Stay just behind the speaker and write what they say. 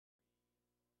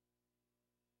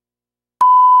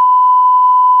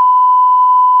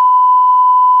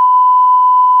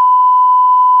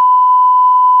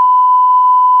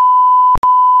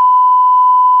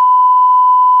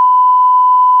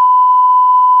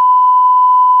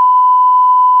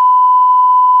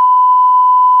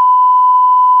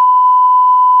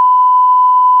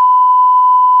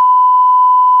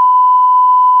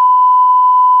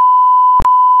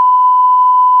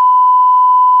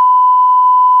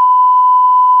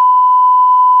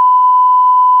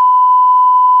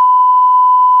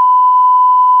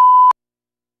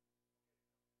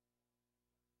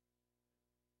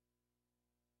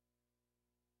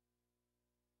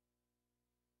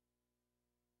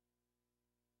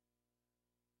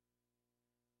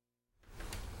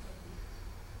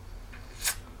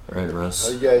All right, Russ.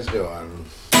 How you guys doing? Welcome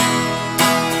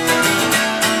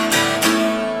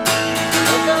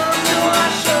to our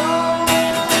show,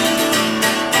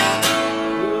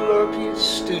 Lurky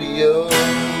Studio.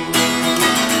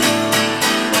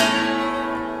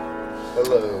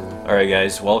 Hello. All right,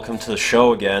 guys. Welcome to the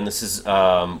show again. This is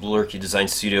Lurky Design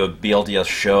Studio BLDS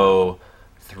Show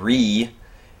 3,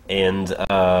 and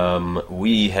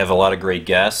we have a lot of great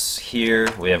guests here.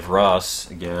 We have Russ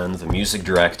again, the music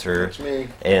director. That's me.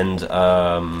 And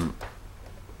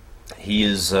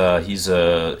he's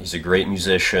a great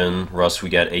musician. Russ, we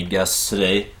got 8 guests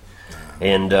today,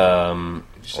 and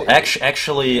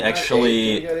actually,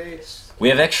 we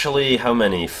have actually how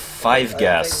many? 5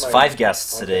 guests. 5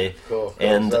 guests today, cool.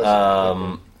 And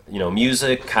you know,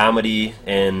 music, comedy,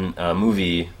 and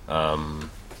movie.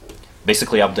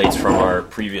 Basically, updates from our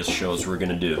previous shows we're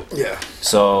gonna do. Yeah.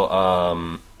 So,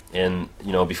 and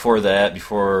you know, before the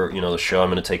show, I'm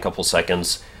gonna take a couple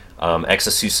seconds.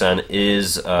 Access Tucson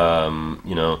is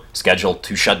you know, scheduled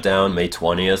to shut down May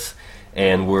 20th,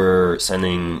 and we're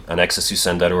sending on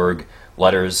accesstucson.org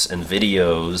letters and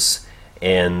videos,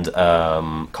 and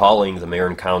calling the mayor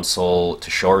and council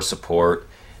to show our support.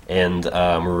 And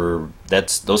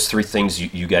that's those 3 things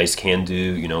you guys can do.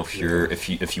 You know, if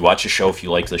you watch a show, if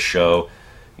you like the show,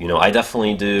 you know, I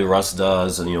definitely do. Russ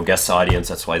does, and you know, guest audience.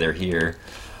 That's why they're here.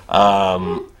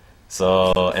 So,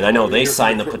 and I know they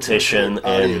signed the petition,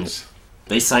 and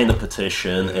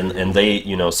they,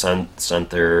 you know, sent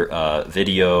their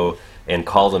video and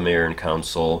called the mayor and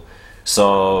council.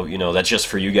 So, you know, that's just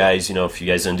for you guys. You know, if you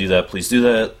guys didn't do that, please do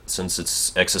that. Since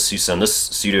it's Access Tucson, this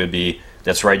studio would be,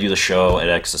 that's where I do the show, at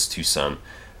Access Tucson,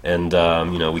 and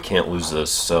you know, we can't lose this.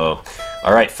 So,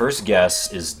 all right, first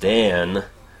guest is Dan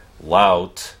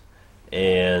Lout,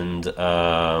 and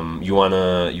you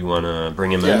wanna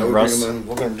bring him in, Russ? Bring him in.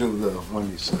 We're gonna do the one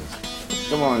you said.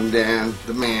 Come on, Dan,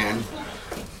 the man.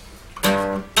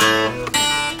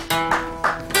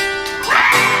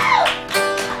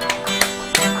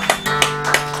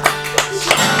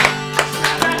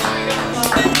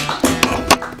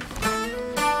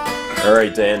 All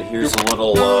right, Dan. Here's a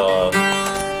little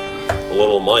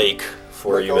mic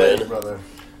for you, man. Brother.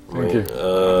 Thank you.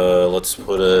 Let's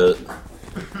put it.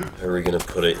 How are we gonna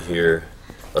put it here?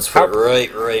 Let's put it right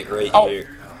here.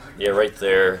 Yeah, right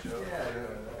there.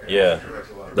 Yeah.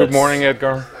 Good morning,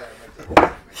 Edgar.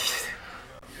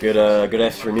 Good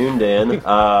afternoon, Dan.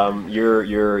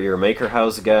 You're a Maker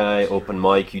House guy, open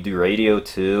mic. You do radio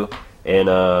too, and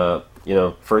you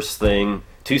know, first thing,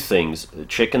 2 things: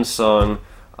 Chicken Song.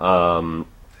 I'm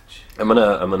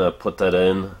gonna put that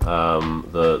in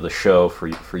the show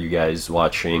for you guys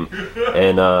watching,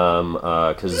 and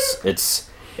because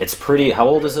it's pretty. How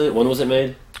old is it? When was it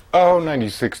made? Oh,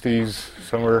 90s,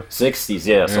 somewhere. 60s,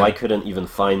 yeah. So I couldn't even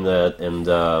find that, and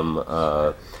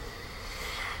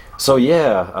so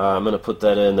yeah, I'm gonna put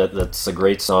that in. That's a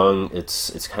great song.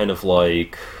 It's kind of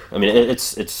like, I mean,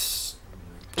 it's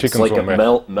like a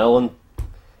melon.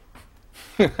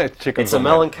 It's a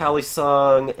melancholy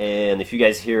song, and if you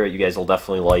guys hear it, you guys will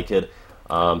definitely like it.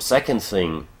 Second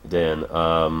thing, Dan,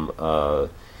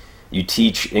 you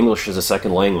teach English as a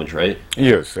second language, right?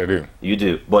 Yes, I do. You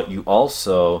do, but you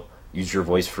also use your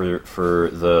voice for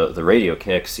the radio,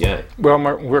 KXCI. Well,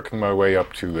 I'm working my way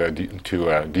up to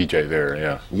DJ there.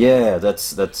 Yeah. Yeah,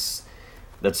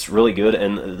 that's really good.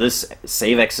 And this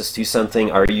Save Access Tucson thing,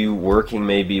 are you working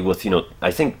maybe with, you know,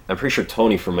 I'm pretty sure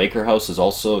Tony from Maker House is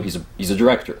also, he's a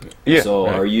director. Yeah. So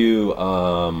right. are you,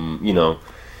 you know,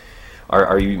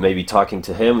 are you maybe talking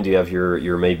to him? Do you have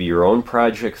your maybe your own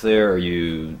project there? Are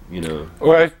you, you know?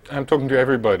 Well, I'm talking to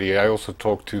everybody. I also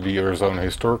talked to the Arizona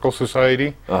Historical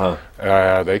Society.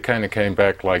 They kind of came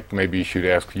back like, maybe you should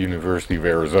ask the University of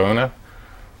Arizona,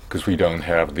 because we don't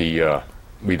have the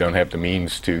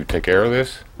means to take care of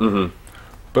this. Mm-hmm.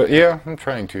 But yeah, I'm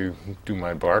trying to do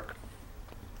my bark.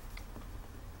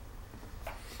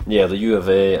 Yeah, the U of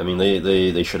A, I mean,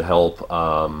 they should help,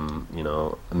 you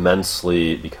know,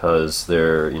 immensely, because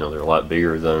they're a lot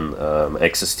bigger than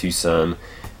Access Tucson,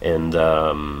 and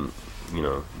you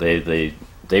know, they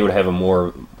would have a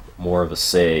more of a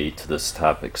say to this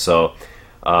topic. So,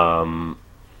 Dan,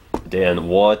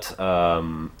 what, you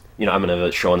know, I'm gonna have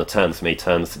a show on the 10th, May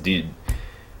 10th. Do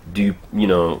you, you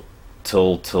know,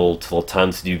 till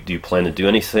 10th, do you plan to do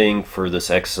anything for this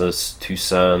Access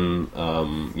Tucson,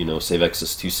 you know, Save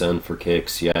Access Tucson for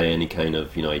KXCI? Any kind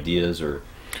of, you know, ideas? Or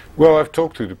well, I've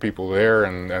talked to the people there,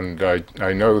 and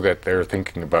I know that they're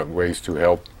thinking about ways to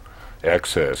help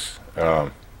Access.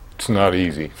 It's not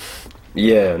easy.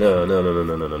 Yeah, no,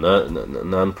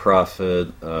 non-profit,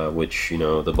 which, you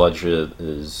know, the budget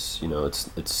is, you know,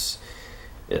 it's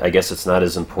I guess it's not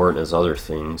as important as other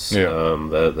things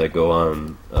that go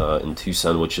on in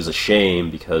Tucson, which is a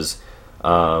shame because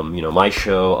my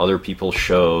show, other people's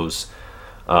shows,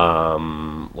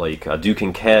 like a Duke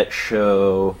and Cat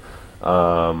show,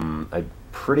 I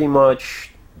pretty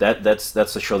much that's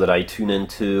the show that I tune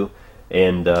into,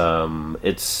 and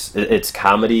it's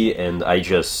comedy, and I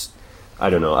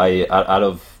don't know, out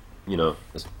of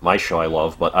it's my show I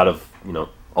love, but out of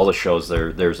all the shows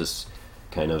there's this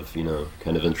kind of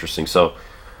interesting. So,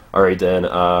 all right then,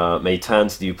 May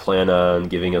 10th, do you plan on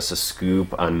giving us a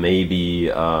scoop on maybe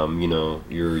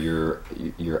your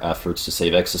efforts to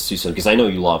save Access Tucson? Because I know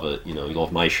you love it. You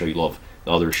love my show, you love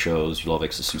the other shows, you love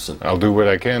Access Tucson. I'll do what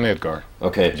I can, Edgar.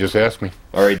 Okay. Just ask me.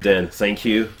 All right then, thank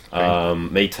you.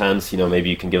 May 10th, maybe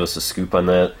you can give us a scoop on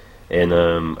that. And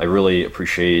I really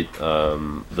appreciate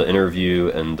the interview,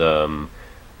 and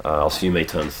I'll see you May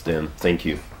 10th, Dan. Thank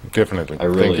you. Definitely.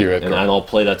 Thank you, Edgar. And I'll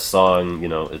play that song.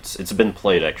 It's been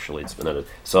played actually. It's been edited.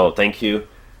 So thank you,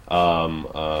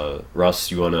 Russ.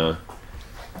 You wanna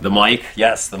the mic?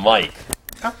 Yes, the mic.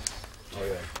 Oh,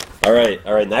 yeah. All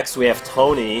right. Next we have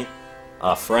Tony,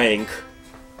 Frank.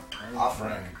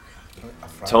 Frank.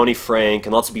 Tony Frank,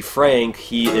 and let's be frank.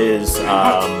 He is.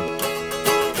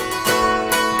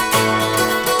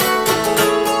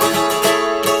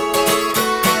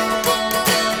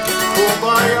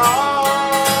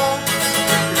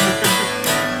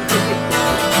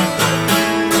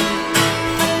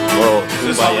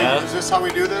 Is this how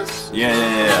we do this?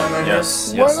 Yeah.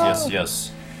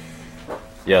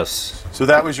 Yes. So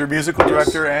that was your musical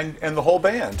director and the whole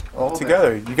band all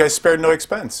together. You guys spared no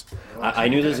expense. I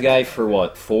knew this guy for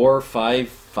what,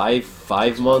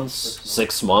 5 months,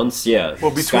 6 months? Yeah.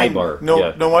 Well, Skybar.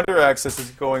 No wonder Access is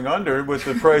going under with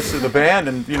the price of the band,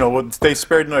 and they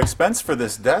spared no expense for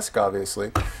this desk,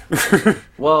 obviously.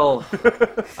 Well,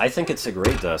 I think it's a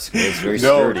great desk. It's very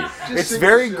sturdy. It's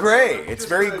very gray. It's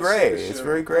very gray. It's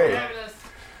very gray.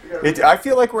 I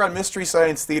feel like we're on Mystery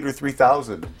Science Theater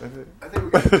 3000. I think we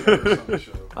got the on the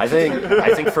show. I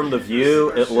think from the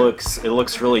view it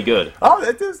looks really good. Oh,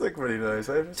 that does look pretty nice.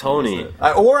 Tony.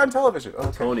 Or on television.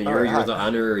 Okay. Tony, you're the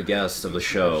honorary guest of the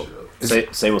show.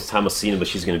 Same with Thomasina, but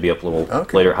she's going to be up a little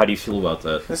later. How do you feel about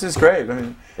that? This is great. I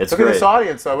mean, it's look great. At this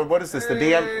audience. What is this? The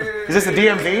DM? Is this the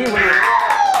DMV?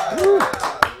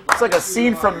 It's like a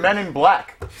scene from Men in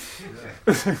Black.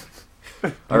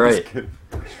 All right.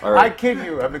 I kid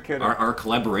you. I'm a kid. Our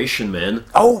collaboration, man.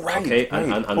 Oh, right. Okay,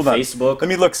 right. on Facebook. Let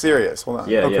me look serious. Hold on.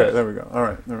 Yeah, okay, yeah. There we go. All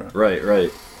right.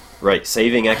 Right.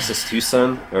 Saving Access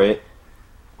Tucson. All right.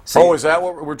 Is that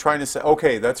what we're trying to say?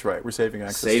 Okay, that's right. We're saving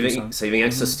Access Tucson. Saving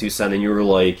Access Tucson, and you were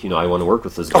like, I want to work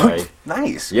with this guy. Oh,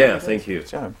 nice. Yeah, thank you. Good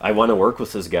job. I want to work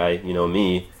with this guy.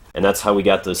 Me, and that's how we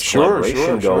got this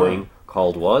collaboration going.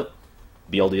 Called what?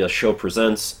 BLDS Show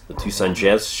presents the Tucson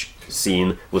Jazz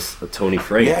Scene with Tony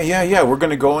Frank. Yeah. We're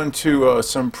going to go into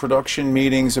some production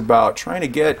meetings about trying to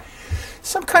get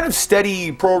some kind of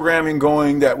steady programming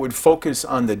going that would focus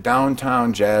on the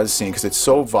downtown jazz scene, because it's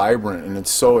so vibrant and it's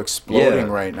so exploding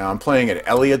right now. I'm playing at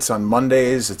Elliott's on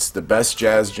Mondays. It's the best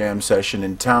jazz jam session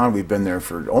in town. We've been there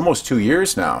for almost 2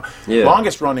 years now. Yeah.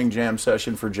 Longest running jam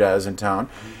session for jazz in town.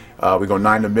 We go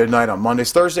 9 to midnight on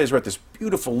Mondays. Thursdays we're at this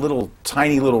beautiful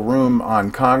tiny little room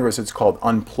on Congress. It's called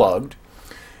Unplugged.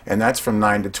 And that's from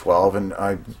 9 to 12. And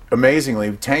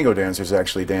amazingly, tango dancers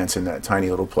actually dance in that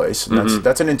tiny little place. And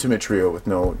that's an intimate trio with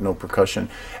no percussion.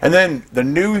 And then the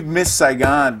new Miss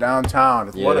Saigon downtown.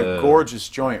 What a gorgeous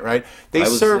joint, right? They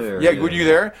serve. There, were you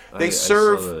there? I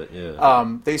saw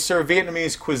it, they serve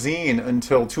Vietnamese cuisine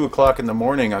until 2 o'clock in the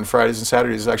morning on Fridays and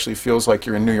Saturdays. It actually feels like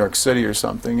you're in New York City or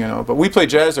something, But we play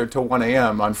jazz there till 1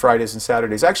 a.m. on Fridays and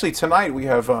Saturdays. Actually, tonight we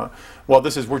have.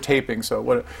 We're taping,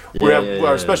 so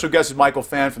our special guest is Michael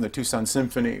Fan from the Tucson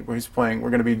Symphony, where he's playing. We're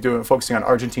going to be focusing on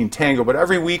Argentine tango, but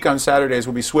every week on Saturdays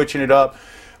we'll be switching it up,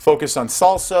 focus on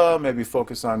salsa, maybe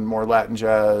focus on more Latin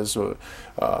jazz, or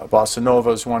bossa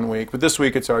novas one week. But this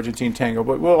week it's Argentine tango,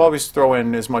 but we'll always throw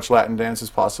in as much Latin dance as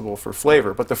possible for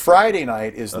flavor. But the Friday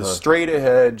night is the straight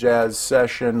ahead jazz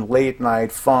session, late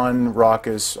night, fun,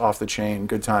 raucous, off the chain,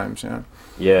 good times.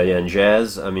 Yeah, and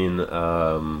jazz, I mean,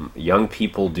 young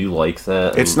people do like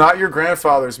that. It's not your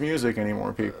grandfather's music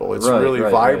anymore, people. It's really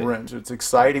vibrant. Right. It's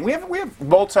exciting. We have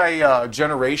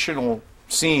multi-generational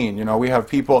scene. We have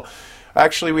people.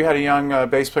 Actually, we had a young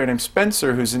bass player named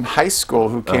Spencer who's in high school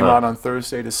who came out on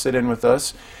Thursday to sit in with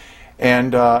us.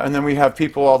 And then we have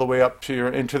people all the way up to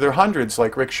into their hundreds,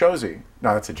 like Rick Shozy.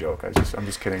 No, that's a joke. I'm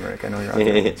just kidding, Rick. I know you're out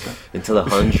there. Into the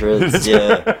hundreds,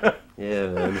 yeah. Yeah,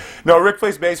 man. No, Rick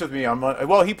plays bass with me.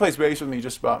 He plays bass with me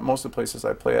just about most of the places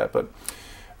I play at. But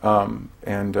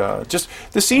Just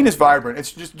the scene is vibrant.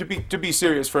 It's just to be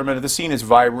serious for a minute. The scene is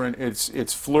vibrant.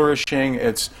 It's flourishing.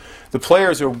 The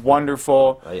players are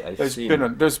wonderful. There's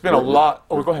been a lot.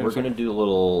 Oh, go ahead. We're going to do a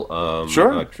little.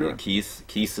 Sure.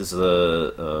 Keith is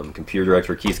the computer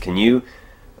director. Keith, can you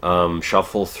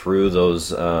shuffle through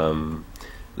those?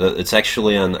 It's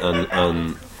actually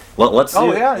on. Let's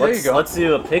do. There you go. Let's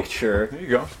do a picture. There you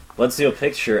go. Let's do a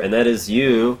picture, and that is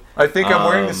you. I think I'm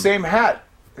wearing the same hat.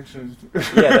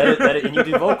 Yeah, and you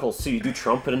do vocals, so you do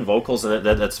trumpet and vocals, and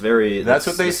that's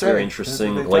what they say. Very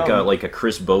interesting, like a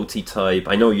Chris Botti type.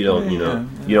 I know you don't, you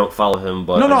don't follow him,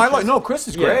 but no, Chris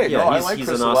is great. I like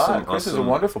Chris a lot. Chris is a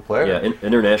wonderful player. Yeah,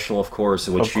 international, of course,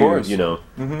 which which you.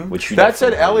 That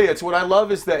said, Elliot's. What I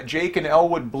love is that Jake and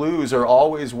Elwood Blues are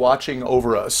always watching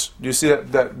over us. Do you see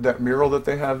that mural that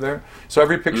they have there? So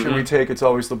every picture we take, it's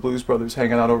always the Blues Brothers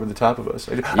hanging out over the top of us.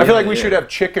 I feel like we should have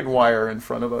chicken wire in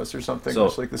front of us or something. So,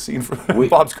 like the scene from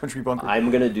Bob's Country Bunker.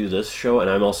 I'm going to do this show, and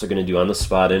I'm also going to do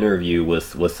on-the-spot interview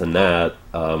with Annette,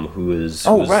 who is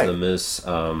the Miss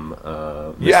Tucson.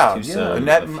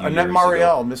 Annette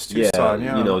Marielle, Miss Tucson.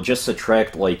 Yeah, just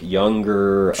attract like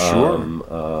younger,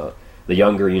 the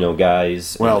younger,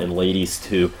 guys and ladies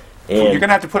too. And you're going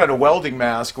to have to put on a welding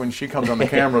mask when she comes on the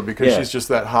camera because she's just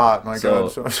that hot. My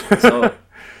God.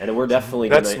 And we're definitely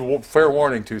that's fair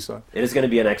warning, Tucson. It is going to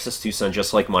be an Access Tucson,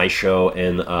 just like my show,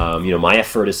 and my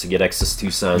effort is to get Access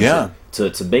Tucson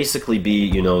to basically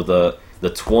be the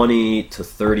 20 to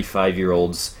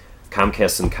 35-year-olds,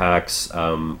 Comcast and Cox,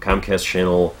 Comcast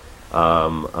channel,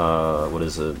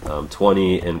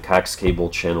 20, and Cox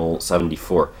Cable channel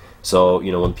 74. So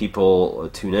when people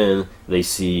tune in, they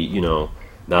see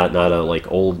not a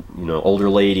like older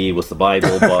lady with the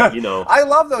Bible, but I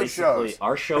love those shows.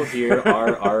 Our show here,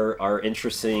 our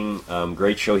interesting,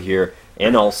 great show here,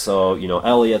 and also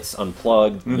Elliot's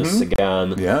Unplugged, Miss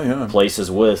Sagan,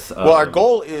 places with. Well, our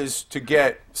goal is to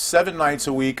get 7 nights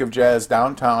a week of jazz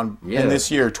downtown in this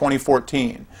year,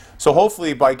 2014. So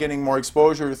hopefully by getting more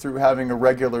exposure through having a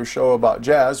regular show about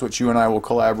jazz, which you and I will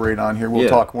collaborate on here, we'll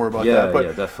talk more about that.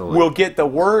 But definitely. We'll get the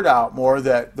word out more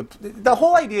that the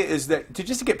whole idea is that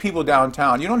just to get people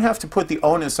downtown, you don't have to put the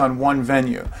onus on one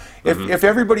venue. If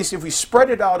we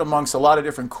spread it out amongst a lot of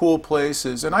different cool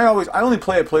places, and I only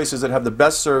play at places that have the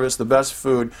best service, the best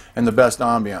food, and the best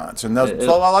ambiance. And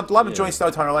a lot of joints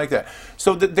downtown are like that.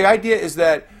 So the idea is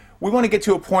that we want to get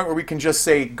to a point where we can just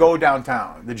say, go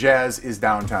downtown. The jazz is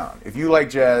downtown. If you like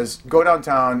jazz, go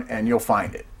downtown and you'll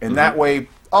find it. And that way,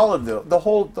 all of the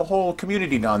whole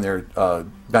community down there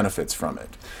benefits from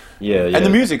it. Yeah. And the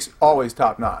music's always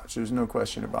top notch. There's no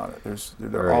question about it.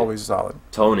 They're always solid.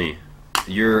 Tony,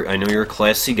 I know you're a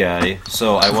classy guy,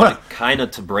 so I want kind of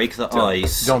to break the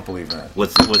ice. Don't believe that.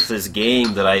 With this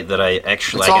game that I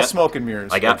actually it's all smoke and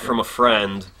mirrors. I got from a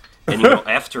friend. And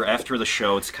after the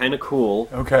show, it's kind of cool.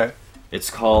 Okay.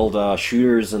 It's called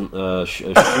Shooters and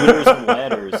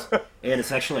Ladders, and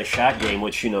it's actually a shot game,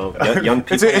 which young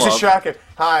people it's love. A shot game.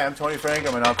 Hi, I'm Tony Frank.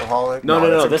 I'm an alcoholic.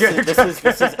 No. This is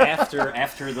after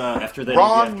the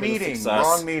wrong meeting.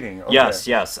 Wrong meeting. Okay. Yes.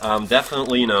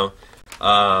 Definitely.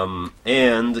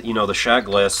 And the shot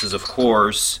glasses, of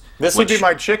course. This would be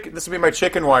my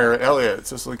chicken wire, Elliot. It's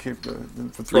just like keep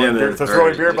throwing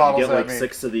beer bottles at me. You get like me.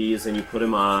 6 of these, and you put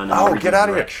them on. Oh, get out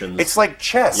of here! It's like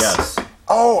chess. Yes.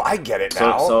 Oh, I get it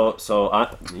now. So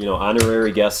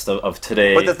honorary guest of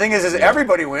today. But the thing is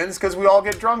everybody wins because we all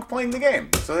get drunk playing the game.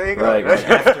 So there you go. Right.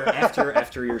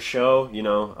 after your show,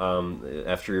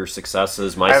 after your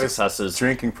successes, my successes,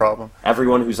 drinking problem.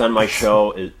 Everyone who's on my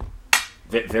show is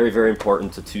very, very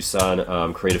important to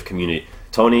Tucson creative community.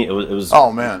 Tony, it was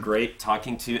great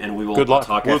talking to you, and we will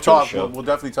talk after the show. We'll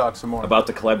definitely talk some more about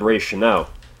the collaboration now.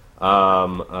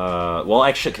 Well,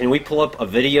 actually, can we pull up a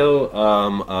video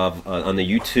on the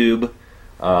YouTube?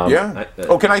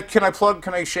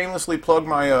 Can I shamelessly plug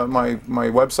my my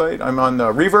website? I'm on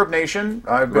Reverb Nation.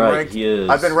 I've been ranked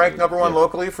 #1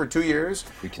 locally for 2 years,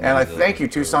 and I thank you,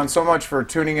 Tucson, so much for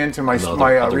tuning into my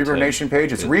Reverb Nation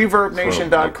page. It's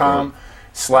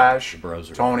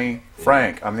reverbnation.com/Tony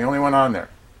Frank. I'm the only one on there.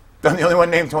 I'm the only one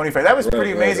named Tony Frank. That was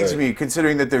pretty amazing to me,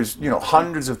 considering that there's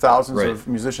hundreds of thousands of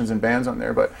musicians and bands on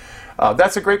there. But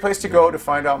that's a great place to go to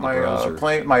find out my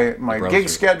gig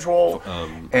schedule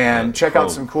and check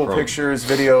out some cool pictures,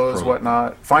 videos,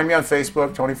 whatnot. Find me on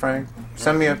Facebook, Tony Frank.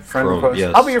 Send me a friend request.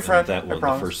 Yes, I'll be your friend. That one, I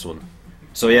promise. the first one.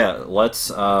 So yeah, let's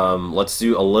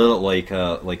do a little like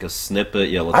a snippet.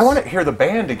 Yeah, I want to hear the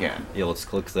band again. Yeah, let's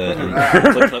click that and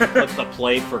click the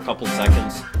play for a couple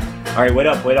seconds. All right, wait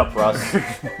up, Russ.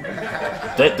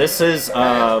 This is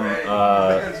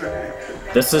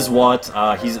This is what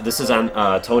this is on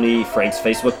Tony Frank's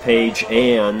Facebook page,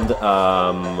 and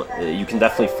you can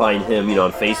definitely find him,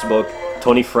 on Facebook.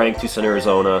 Tony Frank, Tucson,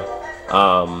 Arizona.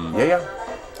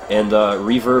 And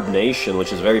Reverb Nation,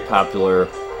 which is very popular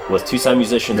with Tucson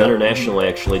musicians internationally.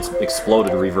 Actually, it's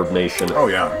exploded. Reverb Nation. Oh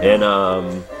yeah.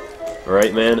 And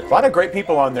right, man. A lot of great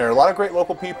people on there. A lot of great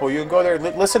local people. You can go there,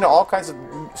 listen to all kinds of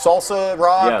salsa,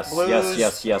 rock, blues,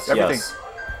 yes, everything.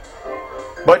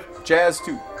 But jazz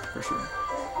too, for sure.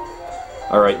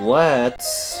 All right,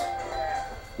 let's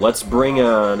bring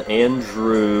on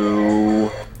Andrew.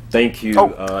 Thank you,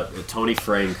 Tony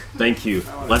Frank. Thank you.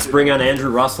 Let's bring on Andrew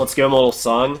Russ. Let's give him a little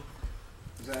song.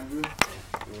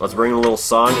 Let's bring him a little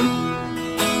song.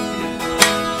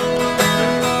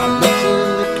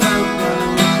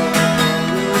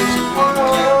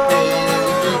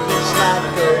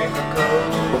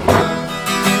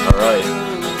 All right.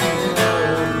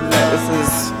 This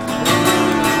is.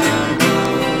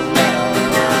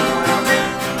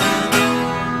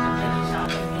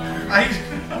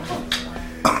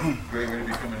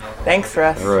 Thanks,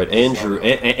 Russ. All right, Andrew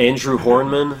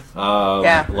Hornman,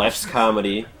 Laughs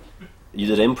Comedy. You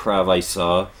did improv, I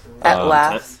saw. At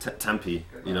Laughs. Tempe,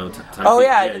 Tempe. Oh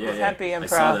yeah, I did the Tempe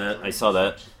improv. I saw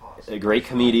that. A great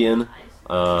comedian.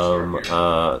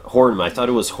 Hornman. I thought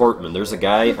it was Hortman. There's a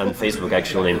guy on Facebook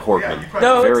actually named Hortman.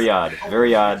 No, very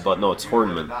odd, but no, it's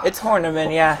Hornman. It's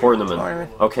Horniman, yeah. Horniman.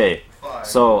 Okay.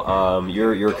 So,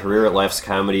 your career at Laughs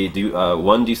Comedy,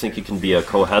 when do you think you can be a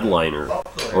co-headliner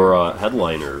or a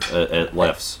headliner at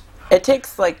Laughs? It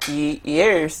takes like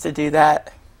years to do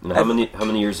that. And how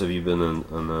many years have you been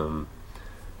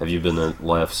at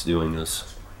Laughs doing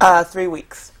this? 3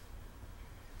 weeks.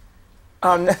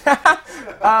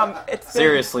 It's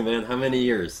Seriously, man, how many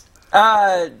years?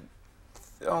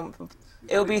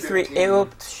 It'll be 3.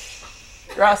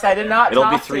 Ross, I did not. It'll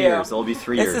be 3 years. It'll be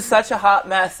 3 years. This is such a hot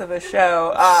mess of a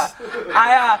show.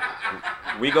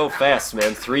 We go fast,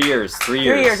 man. 3 years. 3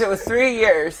 years. 3 years. It was 3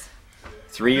 years.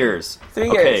 3 years.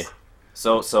 3 years. Okay.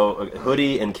 So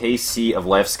Hoodie and KC of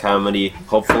Laughs Comedy.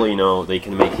 Hopefully, they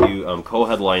can make you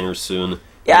co-headliners soon.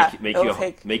 Yeah.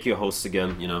 Make you a host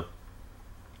again.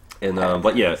 And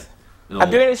but yeah. I'm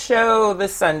doing a show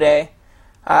this Sunday.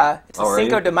 It's a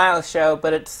Cinco de Mayo show,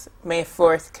 but it's May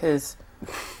 4th because.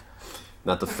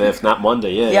 Not the 5th, not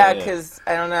Monday, Yeah, because,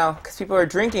 I don't know, because people are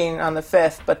drinking on the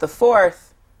 5th, but the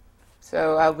 4th,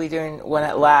 so I'll be doing one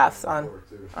at Laughs on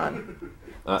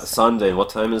Sunday. What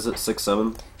time is it? 6,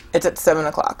 7? It's at 7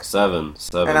 o'clock. 7.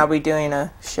 And I'll be doing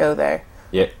a show there.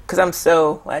 Yeah. Because I'm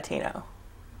so Latino.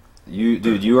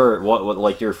 You are, what,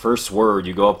 like your first word,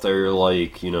 you go up there, you're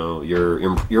like,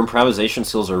 your improvisation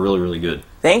skills are really, really good.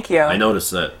 Thank you. I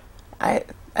noticed that.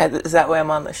 Is that why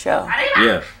I'm on the show?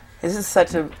 Yeah. This is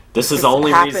such a. This is the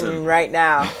only reason. Happening right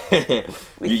now.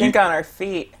 We think on our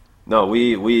feet. No,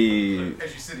 we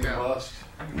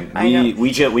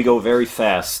go very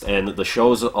fast, and the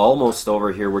show's almost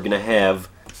over here. We're gonna have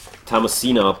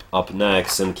Thomasina up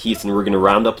next, and Keith, and we're gonna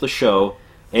round up the show.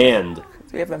 And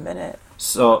we have a minute.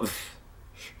 So,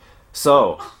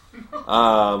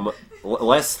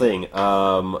 last thing,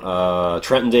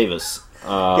 Trenton Davis.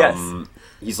 Yes.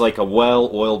 He's like a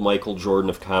well-oiled Michael Jordan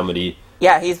of comedy.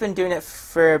 Yeah, he's been doing it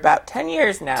for about 10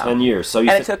 years now. 10 years. So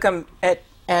it took him.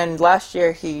 And last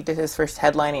year he did his first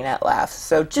headlining at Laughs.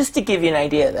 So just to give you an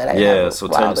idea that I have a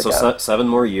while to go. 7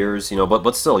 more years,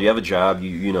 but still, you have a job.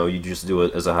 You just do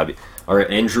it as a hobby. All right,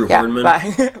 Andrew Hornman.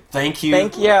 Bye. Thank you.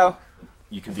 Thank you.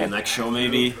 You can be the next show,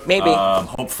 maybe. Maybe.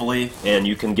 Hopefully, and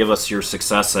you can give us your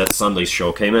success at Sunday's show.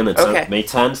 Okay, man. It's okay. May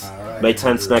 10th. Right. May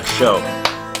 10th next show.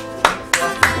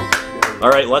 All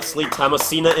right, let's lead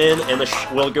Thomasina in, and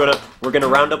we're gonna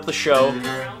round up the show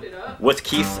with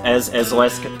Keith as the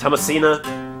last. Thomasina,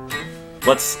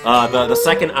 let's the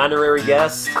second honorary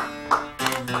guest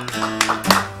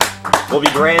will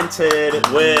be granted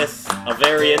with a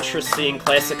very interesting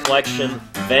classic collection,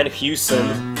 Van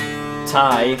Heusen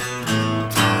tie.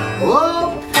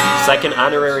 Second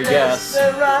honorary guest.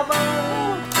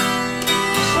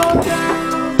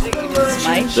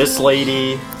 This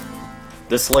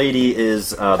lady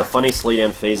is the funniest lady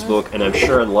on Facebook, and I'm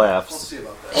sure on Laughs.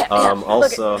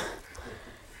 Also,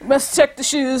 must check the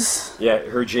shoes. Yeah,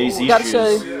 her Jay-Z Gotta shoes. show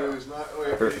you.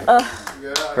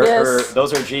 Yes.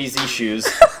 Those are Jay-Z shoes.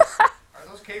 Are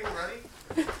those cable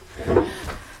ready?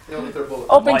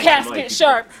 Open casket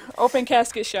sharp. Open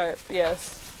casket sharp.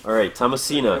 Yes. All right,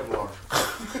 Thomasina.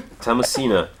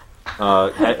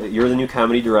 You're the new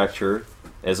comedy director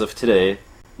as of today.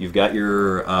 You've got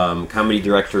your comedy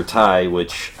director tie,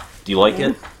 which, do you like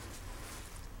it?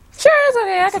 Sure, it's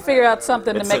okay. I can figure out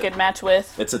something to make it match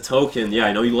with. It's a token. Yeah,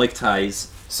 I know you like ties.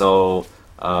 So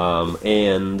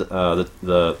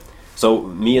So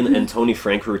me and Tony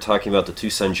Frank, we were talking about the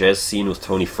Tucson jazz scene with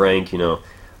Tony Frank,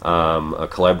 a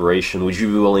collaboration. Would you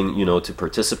be willing, to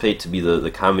participate, to be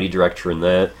the comedy director in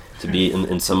that, to be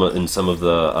in some of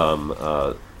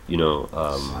the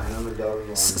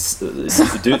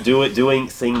doing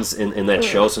things in that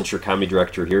show, since you're comedy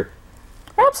director here?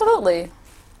 Absolutely.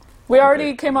 We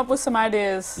already came up with some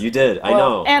ideas. You did, I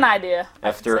know. An idea.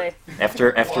 After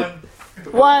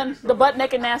one, the butt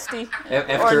naked nasty.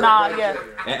 After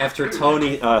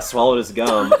Tony swallowed his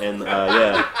gum, and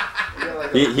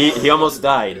he almost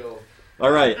died.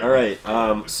 All right.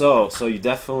 So you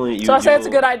definitely. So I say it's a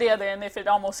good idea then, if it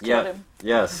almost killed him.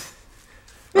 Yes.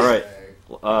 All right.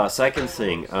 Second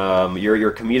thing,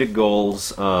 your comedic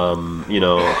goals.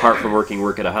 Apart from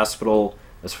work at a hospital,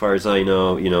 as far as I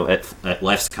know, at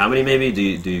Life's Comedy,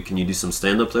 maybe. Can you do some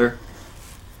stand up there?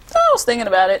 I was thinking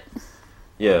about it.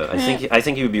 Yeah, I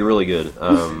think you would be really good.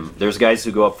 There's guys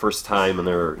who go up first time and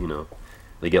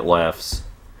they get laughs,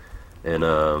 and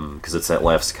because it's at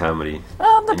Laughs Comedy.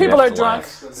 Well, the people are drunk,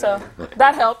 so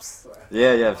that helps.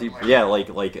 Yeah,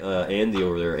 like Andy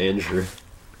over there, Andrew.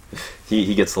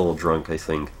 He gets a little drunk, I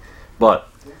think. But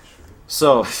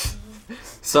so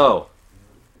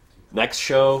next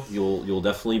show you'll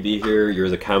definitely be here. You're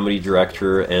the comedy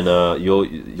director, and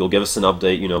you'll give us an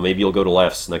update. Maybe you'll go to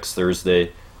Laughs next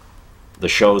Thursday. The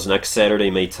show's next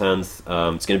Saturday, May 10th.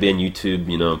 It's going to be on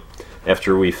YouTube,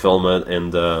 after we film it.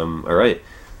 And, all right.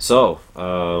 So,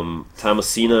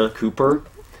 Thomasina Cooper,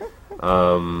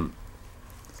 it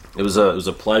was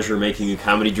a pleasure making you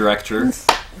comedy director. And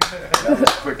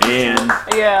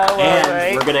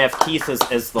right. We're going to have Keith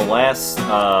as the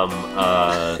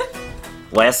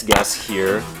last guest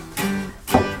here.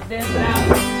 Dance it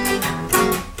out.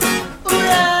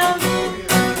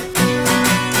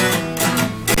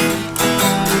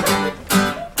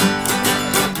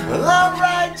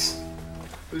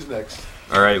 Who's next?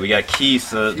 All right, we got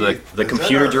Keith, the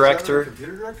computer director.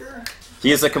 Computer director?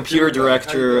 He is a computer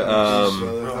director. How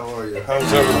are you?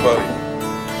 How's everybody?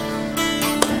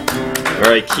 All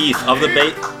right, Keith, of the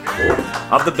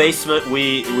basement.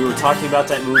 We were talking about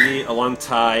that movie a long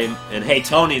time. And hey,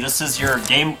 Tony, this is your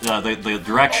game. The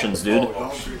directions, dude.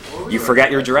 You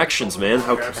forgot your directions, man.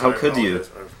 How could you?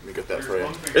 Let me get that for you.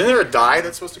 Isn't there a die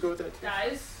that's supposed to go with that?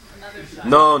 Guys, another shot.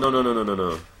 No.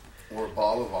 Or a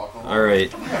bottle of alcohol? All right,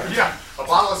 Yeah, a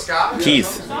bottle of scotch.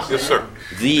 Keith. Yes, sir.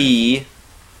 The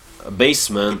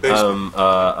basement.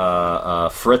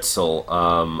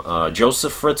 Fritzl.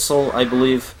 Joseph Fritzl, I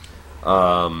believe.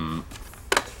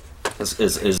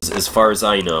 As far as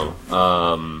I know.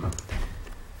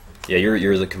 Yeah,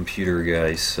 you're the computer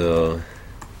guy, so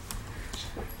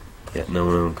yeah,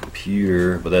 no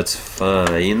computer, but that's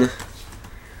fine.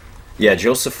 Yeah,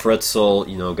 Joseph Fritzl,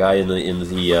 guy in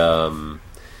the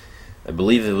I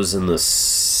believe it was in the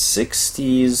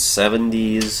 60s,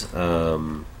 70s.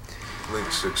 Late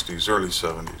 60s, early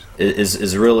 70s.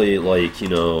 Is really like,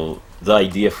 the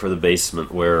idea for the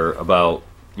basement, where about,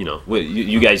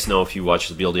 you guys know, if you watch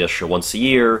the BLDS show once a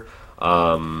year,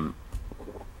 there's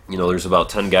about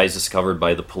 10 guys discovered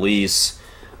by the police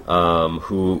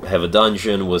who have a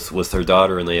dungeon with their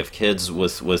daughter, and they have kids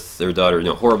with their daughter,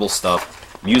 horrible stuff.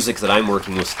 Music that I'm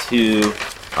working with too.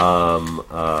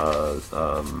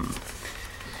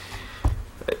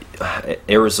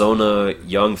 Arizona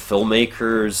Young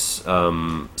Filmmakers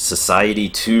Society,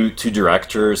 two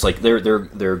directors, like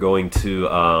they're going to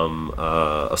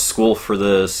a school for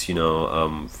this,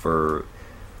 for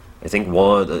I think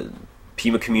one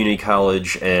Pima Community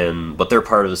College, but they're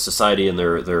part of the society, and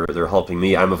they're helping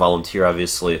me. I'm a volunteer,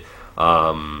 obviously,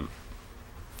 but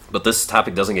this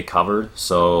topic doesn't get covered,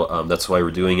 so that's why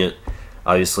we're doing it,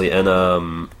 obviously.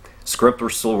 And script we're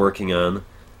still working on.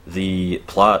 The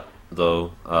plot,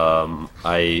 though,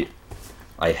 I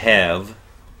have,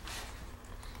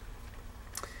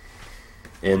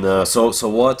 and so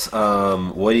what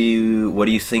do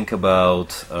you think about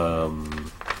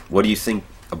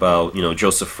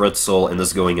Joseph Fritzl and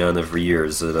this going on every year?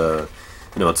 Is it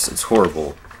it's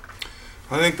horrible.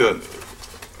 I think that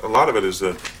a lot of it is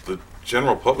that the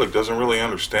general public doesn't really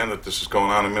understand that this is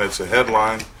going on. I mean, it's a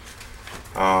headline.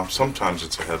 Sometimes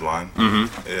it's a headline.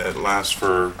 Mm-hmm. It lasts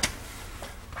for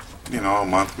a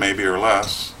month maybe or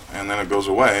less, and then it goes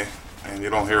away, and you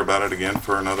don't hear about it again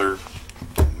for another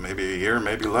maybe a year,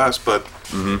 maybe less. But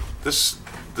this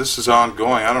is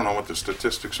ongoing. I don't know what the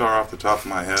statistics are off the top of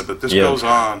my head, but this goes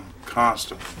on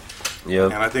constantly. Yeah.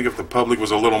 And I think if the public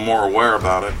was a little more aware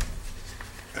about it,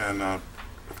 and of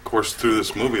course through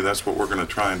this movie, that's what we're going to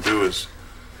try and do, is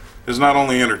not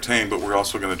only entertain, but we're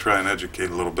also going to try and educate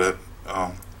a little bit.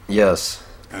 Yes.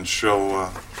 and show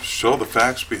the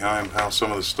facts behind how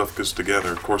some of this stuff gets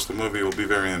together. Of course, the movie will be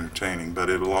very entertaining, but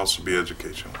it will also be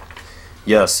educational.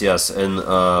 Yes, yes, and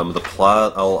the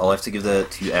plot, I'll have to give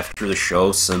that to you after the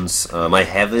show since I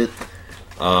have it.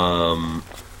 I'm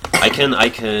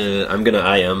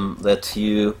gonna IM that to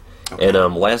you. Okay. And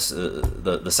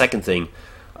the second thing,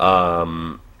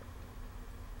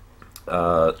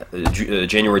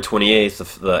 January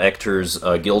 28th, the Actors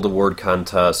Guild Award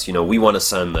contest. You know, we want to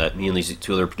send that. Me and these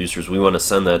two other producers, we want to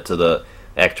send that to the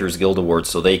Actors Guild Award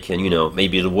so they can, you know,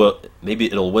 maybe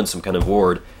it'll win some kind of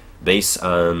award based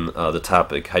on the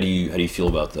topic. How do you feel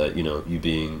about that? You know, you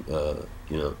being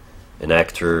you know, an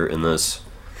actor in this.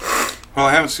 Well,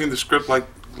 I haven't seen the script like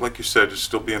you said. It's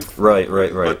still being right.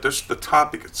 But just the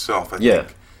topic itself, I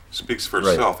think, speaks for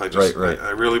itself. I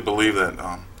really believe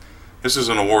that this is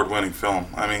an award-winning film.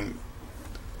 I mean,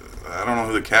 I don't know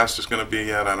who the cast is going to be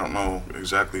yet. I don't know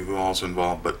exactly who all's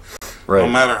involved, but no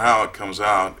matter how it comes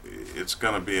out, it's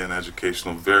going to be an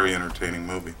educational, very entertaining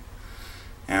movie.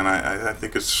 And I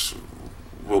think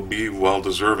will be well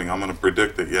deserving. I'm going to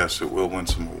predict that yes, it will win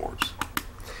some awards.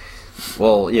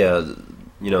 Well, yeah,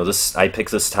 you know, I picked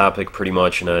this topic pretty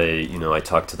much, and I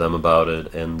talked to them about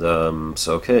it, and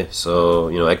so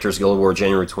you know, Actors Guild Award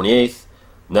January 28th.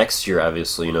 Next year,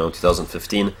 obviously, you know,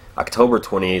 2015, October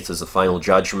 28th is the final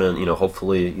judgment. You know,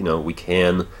 hopefully, you know, we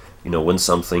can, you know, win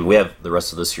something. We have the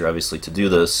rest of this year, obviously, to do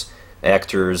this.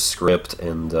 Actors, script,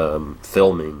 and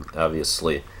filming,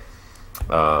 obviously.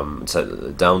 It's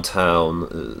a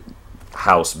downtown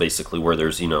house, basically, where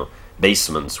there's, you know,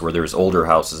 basements, where there's older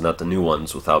houses, not the new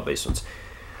ones without basements.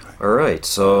 All right,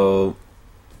 so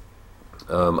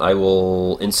I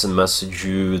will instant message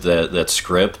you that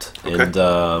script, and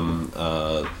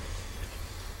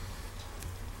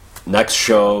next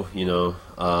show, you know,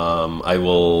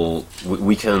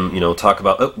 we can, you know, talk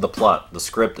about the plot, the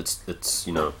script. It's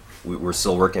you know, we're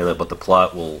still working on it, but the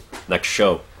plot will next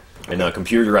show. And a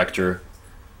computer director,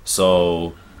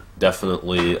 so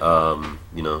definitely, you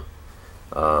know,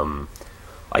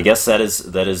 I guess that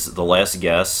is the last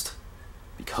guest,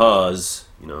 because,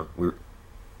 you know, we're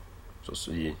supposed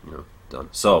to be, you know, done.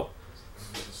 So,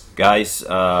 guys,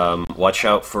 watch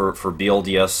out for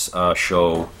BLDS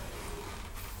Show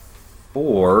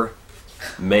for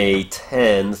May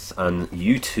 10th on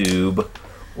YouTube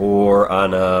or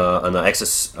on the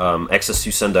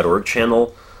accessusen.org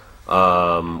channel.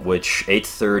 Which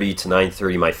 8:30 to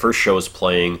 9:30 my first show is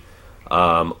playing,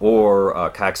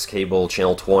 or Cox Cable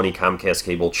Channel 20, Comcast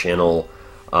Cable Channel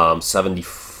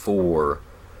 74,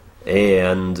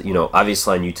 and, you know,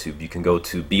 obviously on YouTube you can go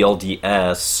to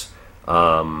BLDS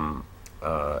Edgar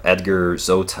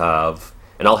Zotov,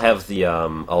 and I'll have the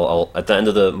I'll at the end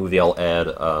of the movie I'll add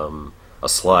a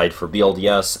slide for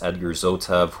BLDS Edgar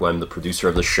Zotov, who I'm the producer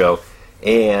of the show,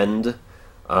 and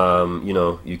you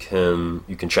know, you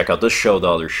can check out this show,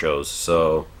 the other shows.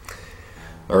 So,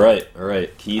 all right,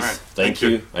 Keith, thank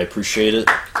you. I appreciate it.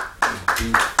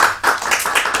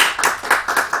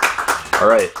 All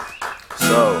right,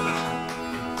 so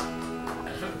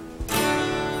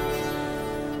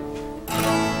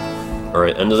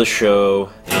end of the show,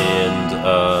 and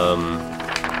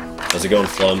how's it going,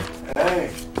 Flum?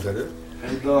 Hey, is that it?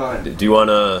 How you doing? Do you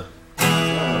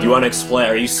wanna explain?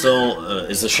 Are you still?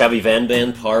 Is the Chevy Van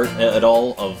Band part at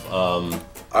all of?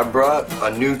 I brought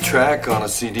a new track on a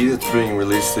CD that's being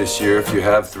released this year. If you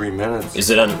have 3 minutes. Is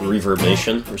it on Reverb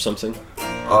Nation or something?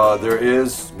 There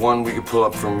is one we could pull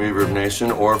up from Reverb Nation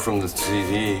or from the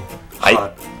CD.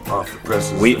 Off the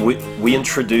presses. We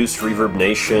introduced Reverb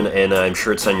Nation, and I'm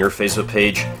sure it's on your Facebook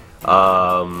page.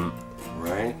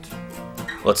 Right.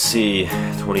 Let's see,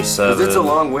 27. 'Cause it's a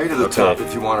long way to the top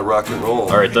if you want to rock and roll.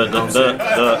 All right,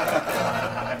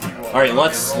 all right,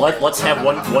 let's have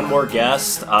one more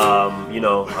guest. You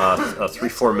know,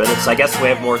 3-4 minutes. I guess we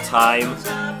have more time.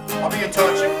 I'll be in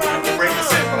touch. We'll break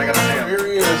this in, but I gotta say, here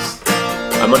he is.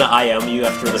 I'm gonna IM you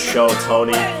after the show,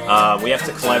 Tony. We have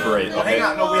to collaborate. Okay. Hang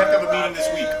on, no, we have to have a meeting this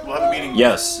week. We'll have a meeting.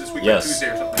 Yes. This week, Yes.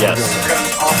 Tuesday or something. Yes. We're gonna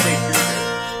be off day Tuesday.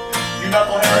 You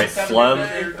knucklehead.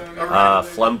 All right,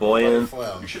 Flamboyant.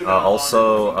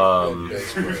 Also,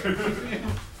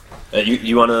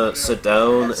 you want to sit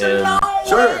down and?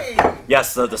 Sure.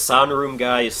 Yes, the sound room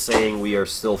guy is saying we are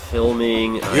still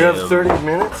filming. You have 30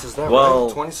 minutes, is that right?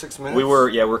 26 minutes.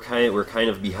 We're kind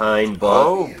of behind, but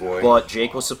oh boy. But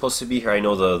Jake was supposed to be here. I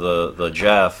know the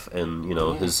Jeff and, you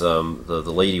know, his the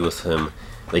lady with him,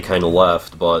 they kind of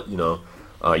left, but, you know,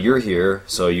 you're here,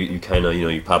 so you kind of, you know,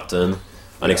 you popped in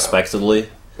unexpectedly.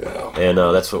 Yeah. And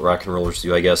that's what rock and rollers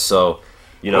do, I guess. So,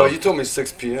 you know. Well, you told me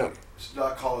 6 p.m.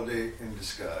 Stock holiday in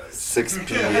disguise. 6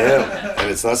 p.m. and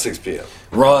it's not 6 p.m.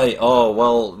 Right. Oh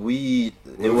well,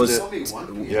 it was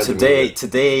Yeah, today.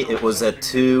 It was at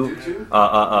 2,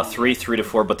 3 to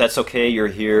 4. But that's okay. You're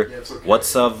here.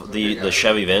 What's of the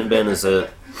Chevy Van Band? Is it?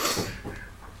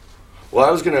 Well,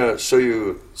 I was going to show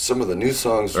you some of the new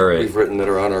songs we've written that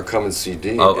are on our coming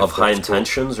CD. Of High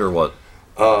Intentions or what?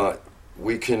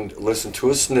 We can listen to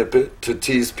a snippet to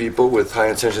tease people with High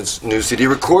Intentions new CD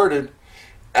recorded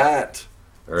at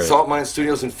Salt Mine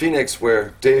Studios in Phoenix,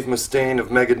 where Dave Mustaine of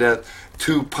Megadeth,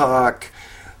 Tupac,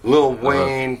 Lil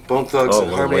Wayne, Bone Thugs and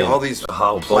Harmony, all these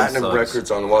platinum records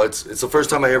on the wall. It's the first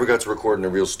time I ever got to record in a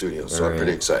real studio, so I'm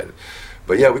pretty excited.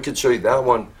 But yeah, we could show you that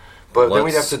one. But then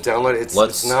we'd have to download it.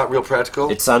 It's not real practical.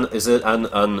 It's on. Is it on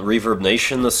Reverb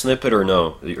Nation, the snippet, or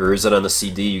no? Or is it on the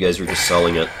CD? You guys are just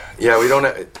selling it. Yeah, we don't.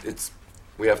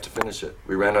 We have to finish it.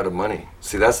 We ran out of money.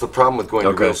 See, that's the problem with going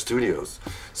to real studios.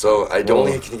 So I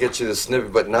only can get you the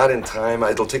snippet, but not in time.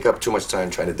 It'll take up too much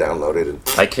time trying to download it.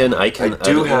 And I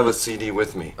do have a CD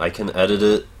with me. I can edit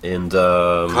it and.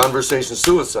 Conversation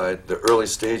Suicide: The Early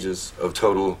Stages of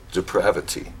Total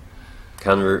Depravity.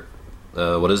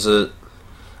 What is it?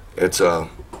 It's a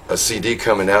CD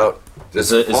coming out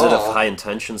this Is it fall. of High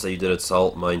Intentions that you did at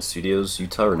Salt Mine Studios,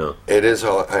 Utah, or no? It is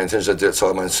High Intentions I did at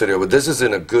Salt Mine Studio, but this is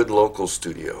in a good local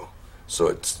studio, so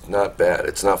it's not bad.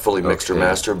 It's not fully mixed or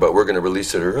mastered, but we're going to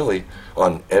release it early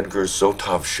on Edgar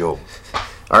Zotov Show.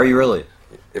 Are you really?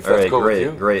 If that's cool with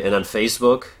you. Great. And on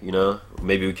Facebook,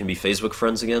 maybe we can be Facebook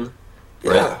friends again.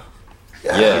 Yeah. Right?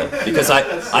 Yeah, because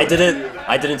I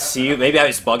didn't see you. Maybe I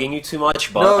was bugging you too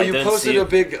much, but I didn't posted see you. a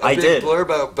big blurb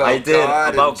about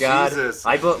God. Jesus.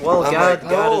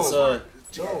 God is.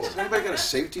 Does anybody got a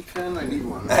safety pin? I need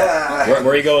one. Where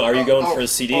are you going? Are you going for a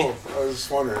CD? I was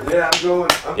just wondering. Yeah, I'm going.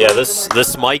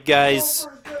 This mic, guys,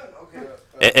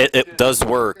 it does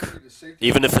work,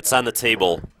 even if it's on the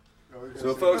table.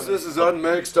 So, folks, this is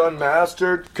Unmixed,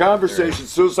 Unmastered, Conversation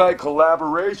Suicide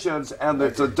Collaborations, and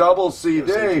it's a double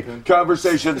CD,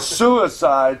 Conversation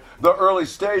Suicide, The Early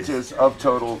Stages of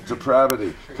Total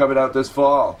Depravity, coming out this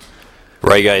fall.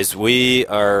 Right, guys, we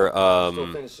are,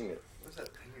 Still finishing it.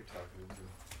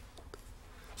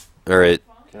 All right,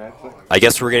 I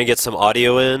guess we're going to get some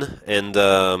audio in, and,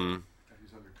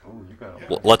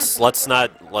 let's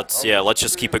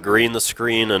just keep it green, the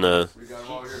screen, and, All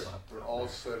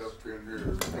set up in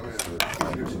here.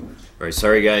 Alright,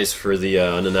 sorry guys for the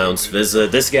unannounced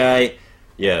visit. This guy,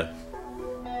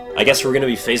 I guess we're gonna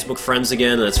be Facebook friends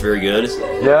again, and that's very good.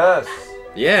 Yes.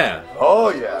 Yeah. Oh,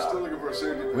 yeah.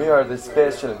 We are the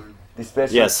special.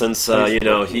 Yeah, since,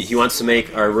 he wants to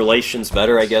make our relations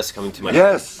better, I guess, coming to my...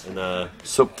 Yes. And,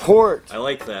 support. I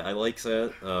like that.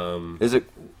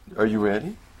 Are you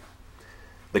ready?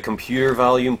 The computer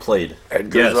volume played.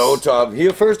 Edgar Zotov. He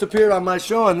first appeared on my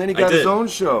show, and then he got his own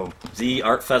show. The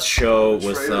Art Fest show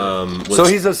with... so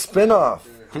he's a spin-off.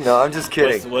 No, I'm just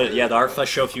kidding. The Art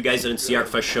Fest show, if you guys didn't see Art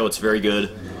Fest show, it's very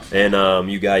good. And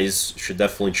you guys should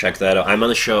definitely check that out. I'm on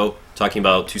the show talking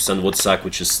about Tucson Woodstock,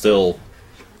 which is still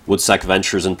Woodstock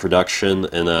Ventures in production.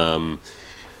 And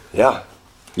yeah,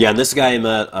 and this guy I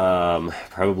met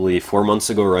probably 4 months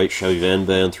ago, right? Chevy Van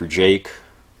Band through Jake.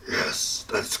 Yes,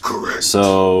 that's correct.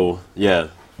 So, yeah.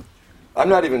 I'm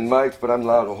not even mic'd, but I'm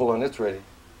loud. Hold on, it's ready.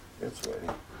 It's ready.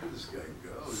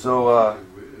 So,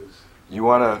 you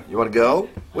wanna go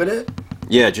with it?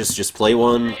 Yeah, just play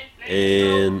one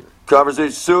and...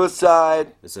 Conversation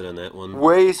Suicide. Is it on that one?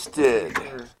 Wasted.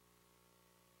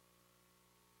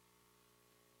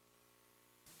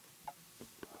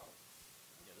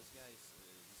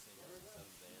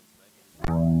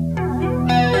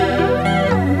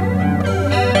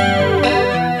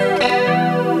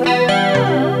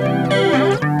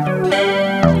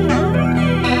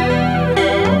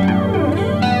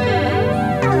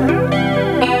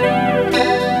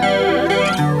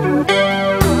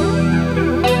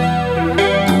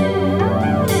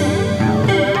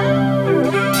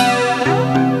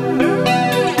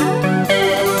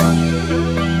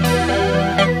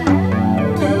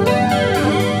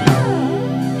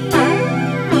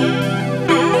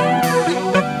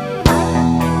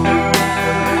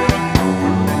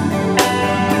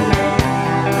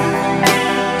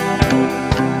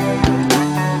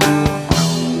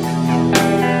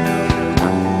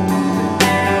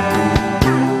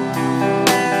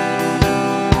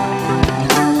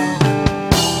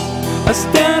 I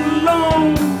stand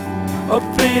alone, a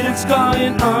faded sky,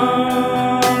 and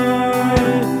I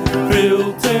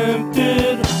feel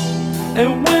tempted.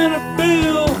 And when I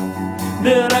feel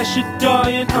that I should die,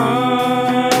 and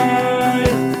I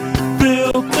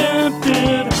feel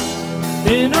tempted,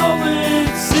 and all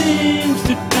it seems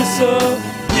to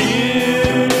disappear.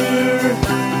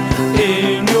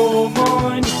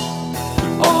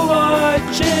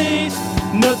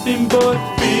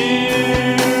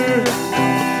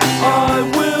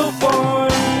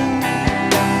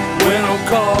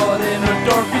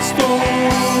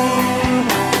 storm,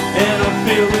 and I'm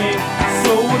feeling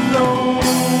so alone.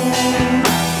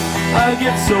 I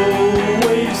get so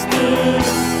wasted,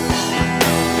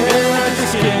 and I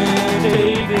just can't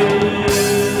take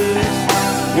this.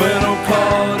 When I'm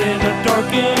caught in a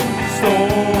darkened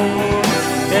storm,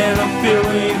 and I'm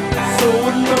feeling so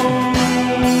alone,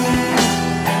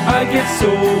 I get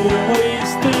so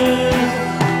wasted.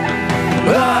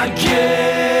 I get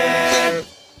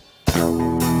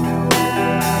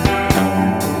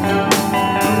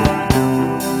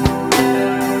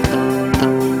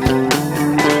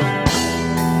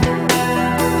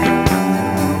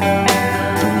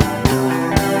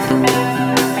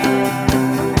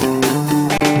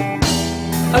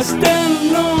I stand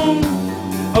alone,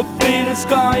 up in the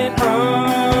sky, and I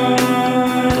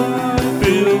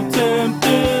feel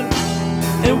tempted.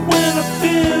 And when I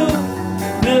feel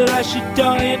that I should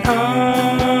die, and I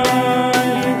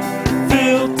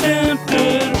feel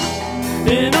tempted,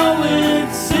 and all it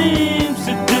seems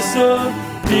to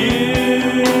disappear.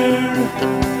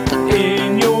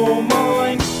 In your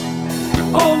mind,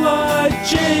 all I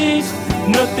chase,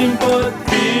 nothing but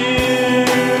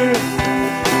fear.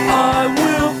 I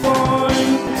will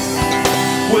find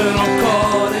when I'm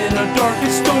caught in a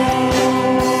darkest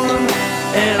storm,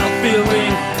 and I'm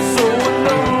feeling so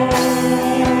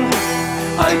alone.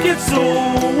 I get so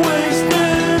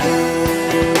wasted,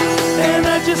 and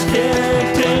I just can't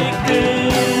take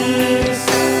this.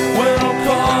 When I'm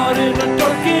caught in a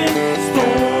darkest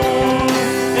storm,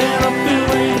 and I'm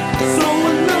feeling so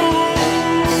alone,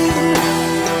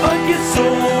 I get so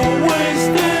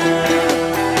wasted.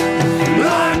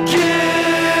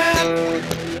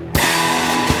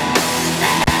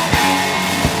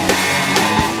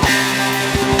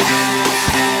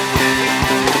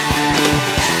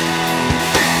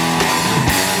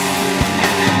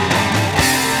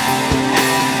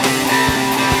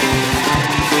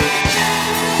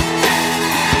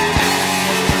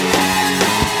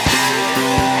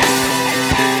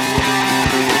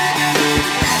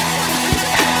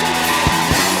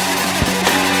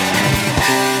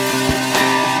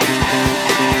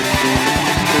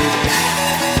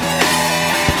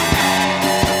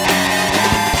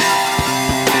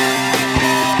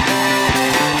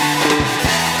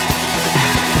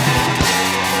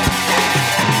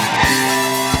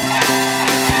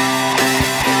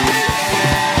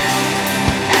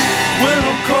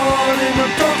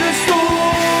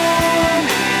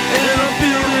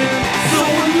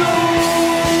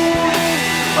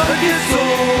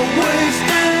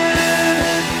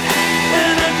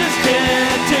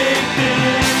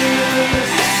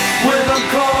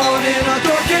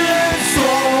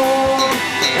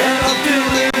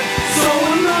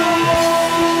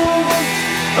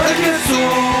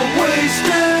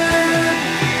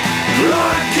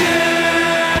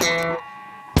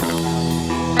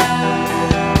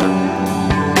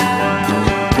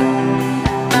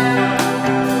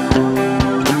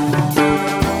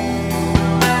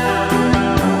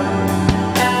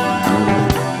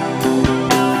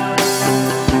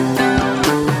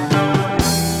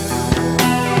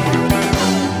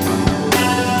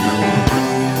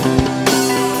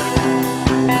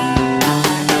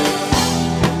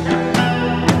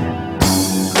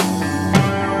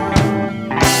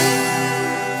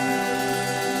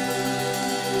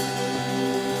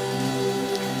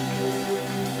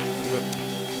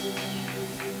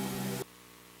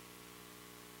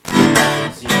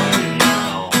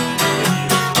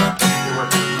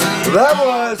 That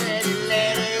was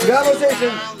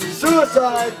Conversation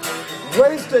Suicide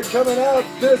Wasted coming out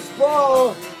this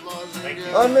fall.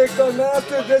 Unmixed,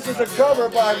 unmastered. This is a cover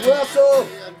by Russell.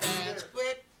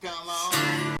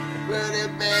 Pretty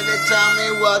baby, tell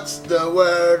me what's the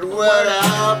word? Word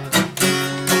up.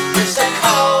 It's a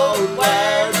cold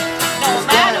word. No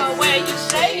matter where you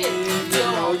say it, you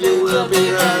know you will be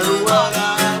heard. Word up.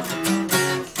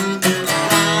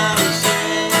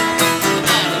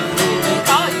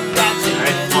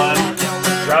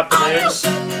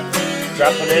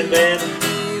 Dropping in, man.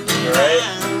 You alright?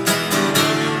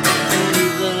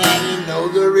 I know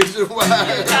the reason why.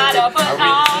 You gotta put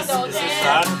on those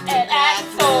hands and act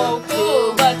so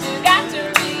cool, but you got to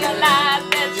realize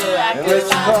that you're acting like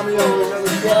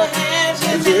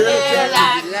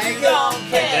you don't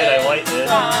care. Man, I like it.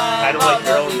 Kind of like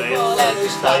Marilyn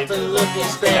Manson.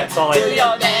 That's all I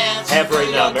have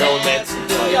right now. Marilyn Manson.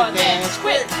 Your dance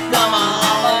quick. Come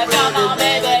on,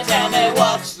 baby, tell me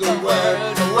what's the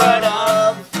word? The word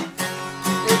up.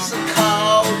 It's a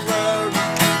cold word.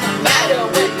 No matter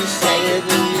when you say it,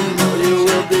 you know you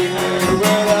will be heard.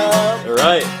 Word up.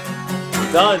 Alright.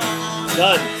 Done.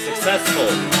 Done.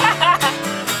 Successful.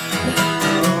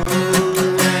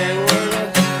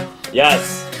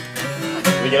 Yes.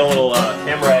 We get a little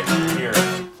camera action here.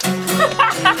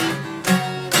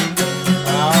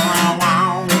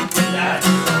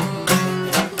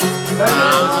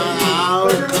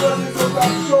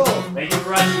 Thank you for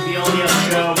watching BLDS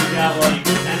Show. We got like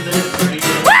 10 minutes to make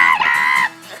it.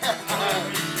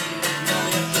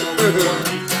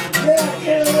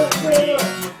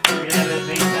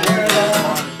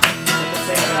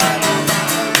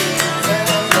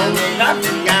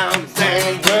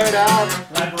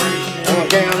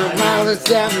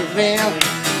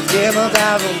 Give us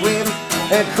out a whip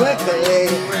and quickly.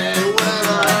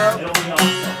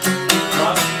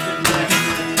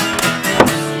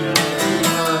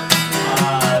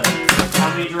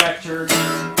 Comedy director on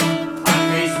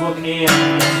Facebook and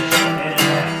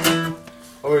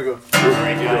Oh, we go.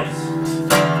 Alright, guys.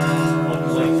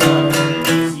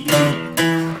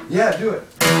 Yeah, do it.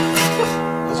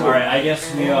 Alright, I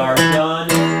guess we are done.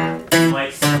 We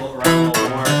might circle around a little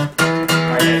more.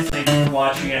 Alright, guys, thank you for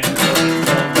watching. Alright,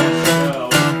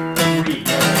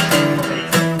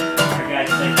 guys,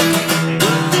 thank you.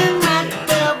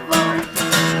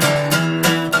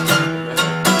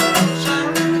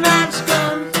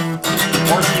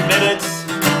 14 minutes.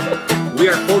 We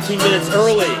are 14 minutes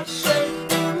early.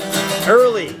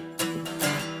 Early.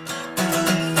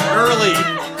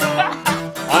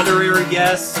 Honorary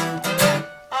guest.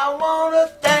 I wanna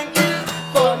thank you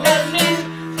for letting me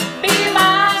be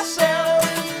myself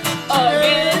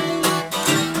again.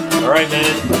 Alright,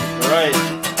 man. Alright.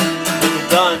 This is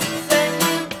done. Thank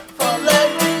you for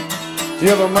letting me. Do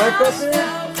you have a mic up there?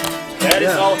 That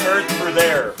is all heard through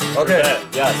there. Okay. That,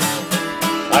 yes.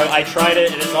 I tried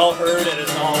it, and it's all heard, and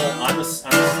it's all on the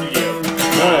studio.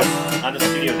 Nice. On the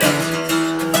studio desk.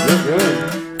 You're good.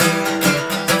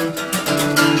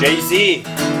 Jay-Z.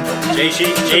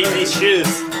 Jay-Z's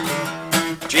shoes.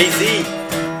 Jay-Z.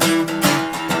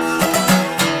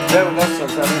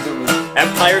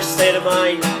 Empire State of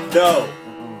Mind? No.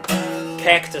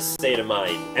 Cactus State of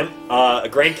Mind. A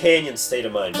Grand Canyon State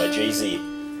of Mind by Jay-Z.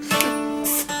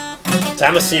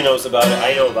 Thomasine knows about it.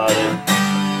 I know about it.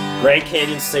 Grand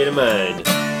Canyon State of Mind.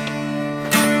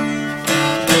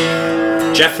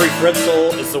 Jeffrey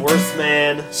Fritzl is the worst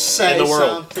man in the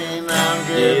world. I'm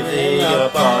Giving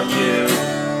up on you.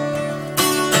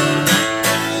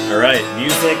 Alright,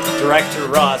 music director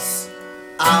Russ.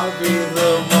 I'll be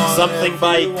the one. Something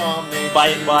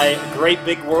by Great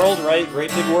Big World, right?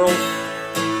 Great Big World?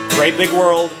 Great Big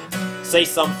World. Say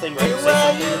something, right? Say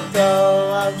Where you something.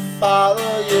 go, I'll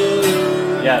follow you.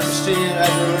 Yes.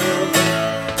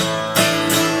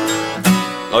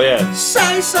 Oh yeah.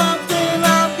 Say something,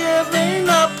 I'm giving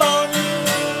up on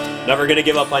you. Never gonna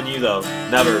give up on you though.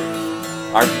 Never.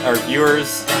 Our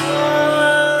viewers,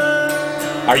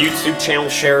 our YouTube channel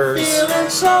sharers. Feeling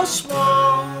so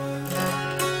small.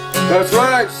 That's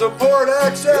right. Support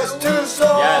Access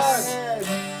Tucson. Yes.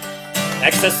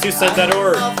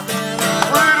 AccessTucson.org.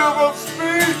 Freedom of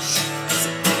speech.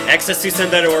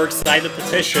 AccessTucson.org. Sign the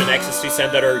petition.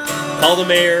 AccessTucson.org. Call the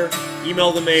mayor.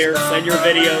 Email the mayor. Send your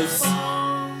videos.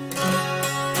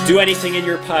 Do anything in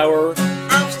your power.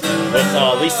 With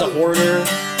Lisa Horner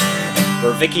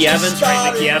or Vicki Evans,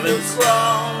 right? Vicki Evans.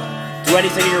 Do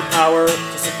anything in your power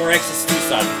to support Access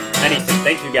Tucson. Anything.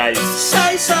 Thank you guys.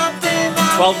 Say something.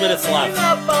 12 minutes left.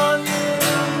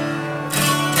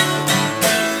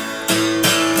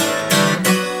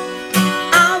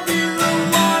 I'll be the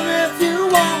one if you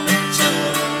want me to.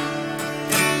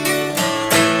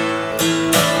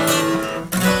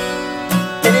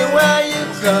 Anywhere you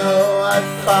go, I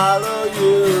follow you.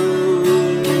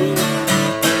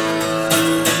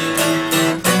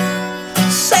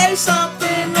 Say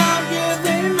something, I'm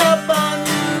giving up on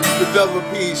you. The double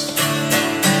piece.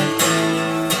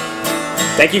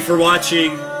 Thank you for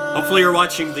watching. Hopefully you're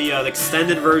watching the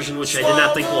extended version, which I did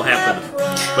not think will happen.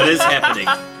 But it is happening.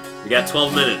 We got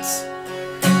 12 minutes.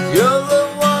 You're the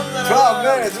one that 12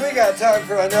 minutes. We got time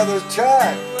for another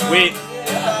track. Wait,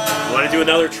 you want to do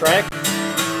another track?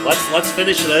 Let's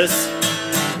finish this.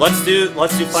 Let's do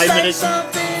 5 minutes.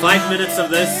 5 minutes of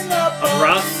this of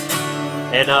Russ,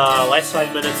 and last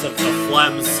 5 minutes of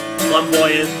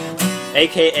Flamboyant,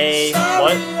 aka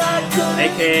what?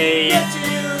 AKA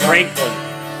Franklin.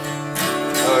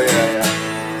 Oh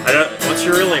yeah. I don't. What's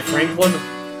your real name? Franklin?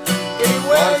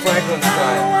 Von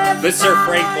Frankenstein. Mr.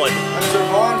 Franklin. Mr.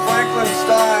 Von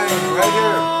Frankenstein,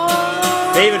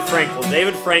 right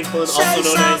David Franklin, also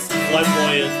known as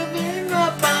Flamboyant.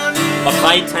 Of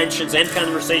high intentions and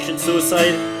conversation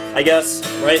suicide, I guess,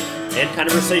 right? And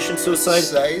conversation suicide.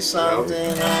 Say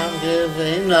something, I'm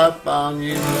giving up on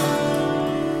you.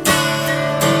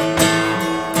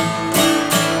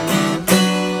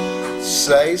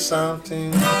 say something.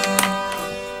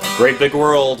 Great Big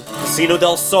World, Casino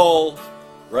del Sol,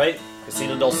 right?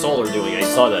 Casino del Sol are doing. I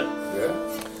saw that. Yeah.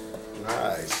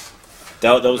 Nice.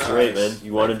 That was great, man.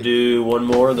 You want to do one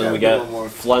more? Then we got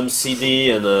Phlegm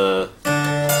CD and Yeah.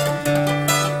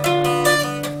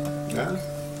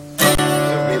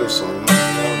 Beatles song.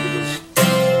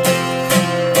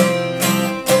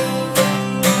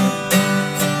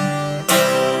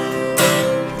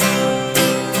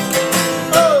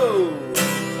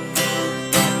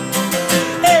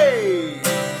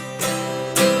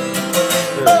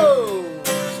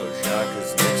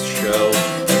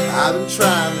 I've been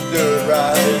trying to do it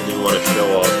right. Didn't want to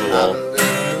show off the wall. I've been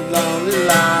living a lonely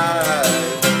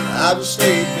life. I've been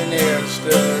sleeping here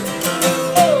instead.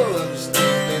 Oh, I'm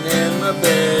sleeping in my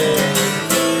bed.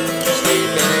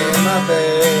 Sleeping in my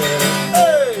bed.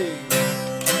 Hey!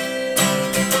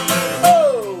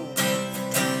 Oh!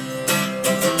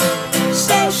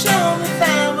 So show me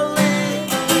family.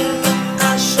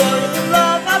 I'll show you the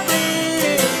love I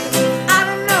bleed. I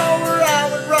don't know where I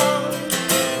went wrong.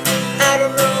 I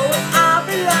don't know.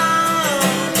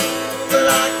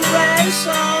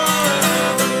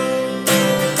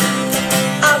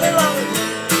 I belong to you,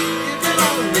 you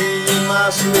belong to me in my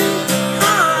sweet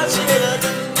heart.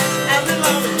 I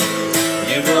belong to you,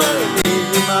 you belong to me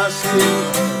in my sweet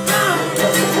heart.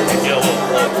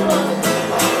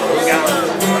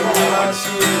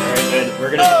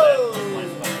 We're gonna do that.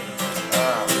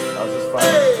 I'll just find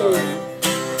it.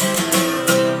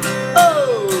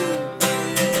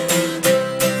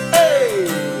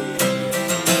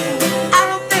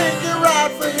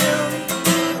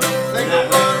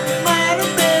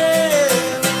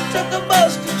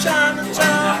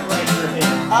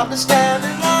 I've been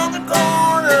standing on the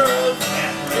corner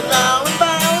and now I'm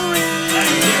Bowery.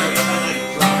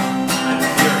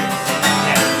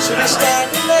 Should be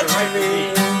standing next to me.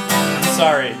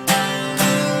 Sorry.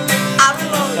 I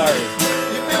belong to you.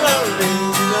 You belong to me.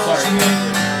 Sorry.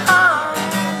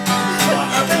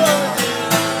 I belong to you.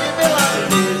 You belong to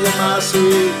me. You're my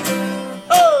sweet.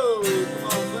 Oh, come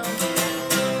on, fella.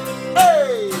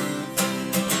 Hey.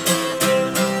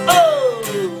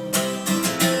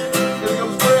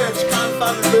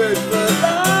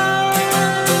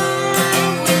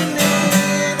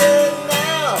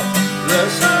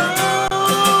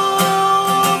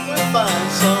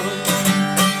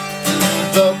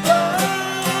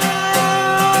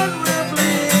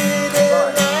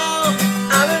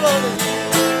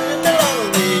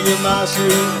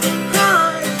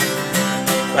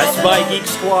 That's by Geek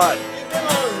Squad.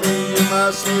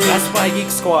 That's by Geek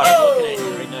Squad. I'm looking at you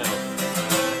right now.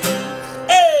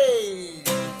 Hey!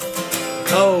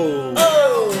 Oh!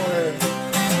 Oh!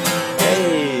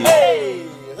 Hey! Hey!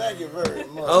 Thank you very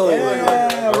much. Oh!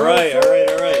 Yeah. All right.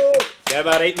 Got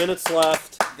about 8 minutes left.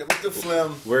 Give me the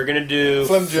phlegm. We're gonna do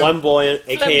Phlegm Jim. Flamboyant,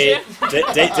 aka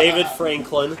David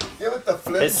Franklin. Give it the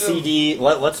phlegm. His CD.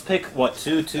 Let's pick what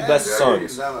two best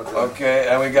songs. Okay,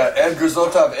 and we got Edgar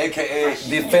Zoltov, aka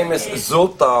the famous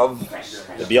Zoltov.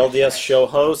 The BLDS Show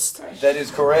host. That is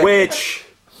correct. Which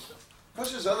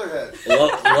Push his other head.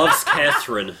 loves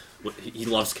Catherine. He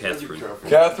loves Catherine.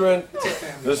 Catherine,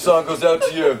 this song goes out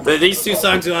to you. These two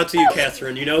songs go out to you,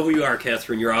 Catherine. You know who you are,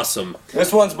 Catherine. You're awesome.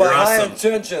 This one's by You're High awesome.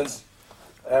 Intentions.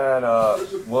 And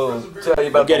we'll tell you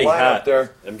about the getting lineup hot.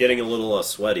 there. I'm getting a little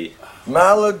sweaty.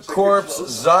 Malad Corpse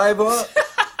Zyba,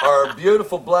 our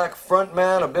beautiful black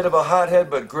frontman, a bit of a hothead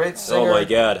but great singer. Oh my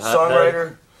God,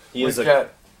 songwriter. He is We've a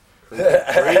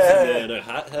crazy man, a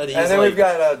hothead. And then we've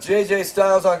got JJ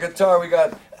Styles on guitar. We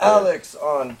got Alex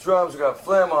on drums. We got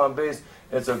Flam on bass.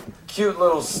 It's a cute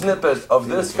little snippet of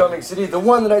this coming CD. The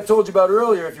one that I told you about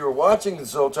earlier, if you were watching the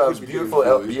Zoltov's beautiful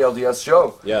BLDS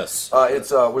show. Yes.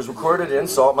 It was recorded in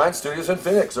Salt Mine Studios in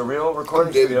Phoenix, a real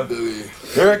recording studio.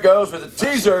 Here it goes with a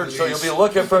teaser, so you'll be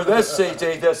looking for this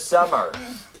CD this summer.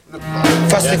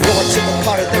 First we go into the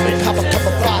party, then we pop a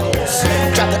couple bottles.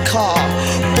 Drive the car,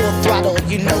 full throttle.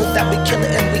 You know that we kill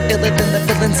it and we ill it. And the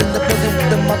villains in the building with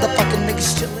the motherfucking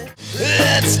niggas chillin'.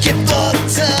 Let's get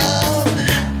fucked up.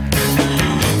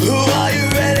 Are you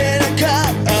ready to go?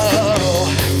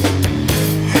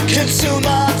 Consume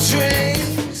our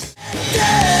drinks.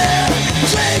 Yeah,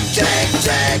 drink, drink,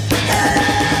 drink.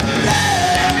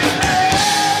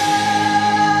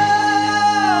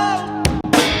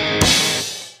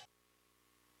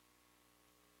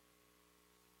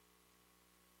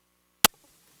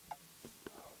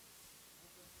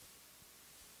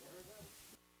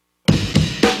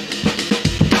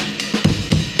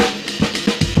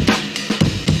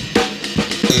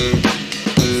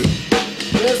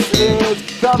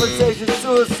 Conversation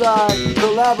Suicide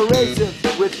collaboration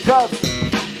with Cubs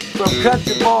from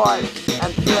Country Boy and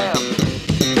rock glam.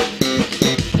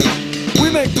 We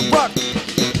make the rock,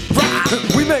 rock.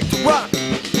 We make the rock,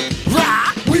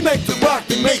 rock. We make the rock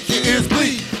that make your ears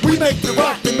bleed. We make the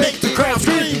rock that make the crowd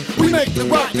scream. We make the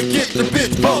rock that get the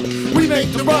bitch bumped. We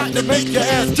make the rock that make your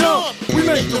ass jump. We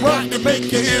make the rock that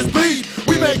make your ears bleed.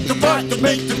 We make the rock that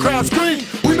make the crowd scream.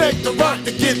 We make the rock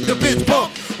that get the bitch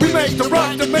bumped. We make the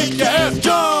rock that make your ass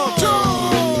jump.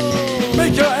 Jump.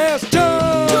 Make your ass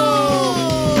jump.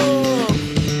 Jump.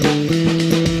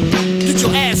 Get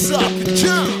your ass up and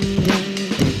jump.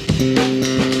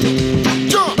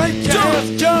 Jump. Make your ass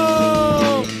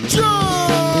jump.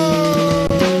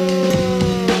 Jump.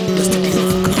 Mr.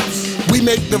 Beautiful Comes. We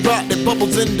make the rock that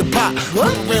bubbles in the pot.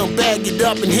 Run around, bag it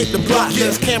up and hit the block.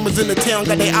 There's cameras in the town,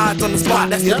 got their eyes on the spot.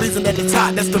 That's the reason that it's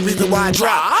hot, that's the reason why I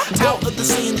drop. Out of the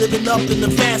scene, living up in the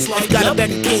fast life. Got a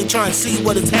back of cane, try and see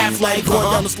what it's half like. Going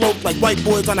down the slope like white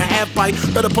boys on a half pipe.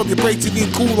 Better pump your brakes if you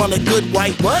ain't cool on a good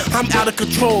white. I'm out of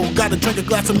control, gotta drink a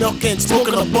glass of milk and smoke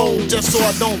in a bowl. Just so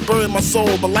I don't burn my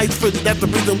soul. My life's frigid, that's the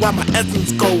reason why my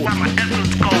essence cold.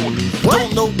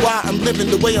 Don't know why I'm living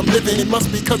the way I'm living. It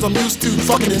must be cause I'm used to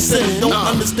fucking and sinning. Don't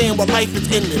understand why life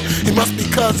is ending. It must be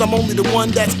cause I'm only the one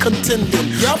that's contending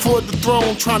for the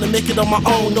throne, trying to make it on my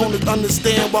own. Don't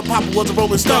understand why Papa was a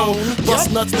Rolling Stone.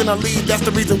 Bust nuts, then I leave. That's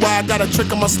the reason why I got a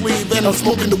trick on my sleeve. And I'm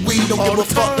smoking the weed. Don't give a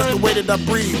fuck, that's the way that I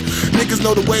breathe. Niggas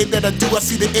know the way that I do. I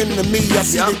see the end of me. I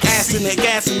see the gas in that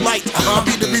gas and light. I'll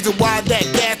be the reason why that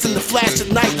gas in the flash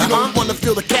at night. You don't wanna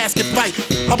feel the casket fight.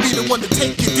 I'll be the one to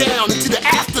take you down into the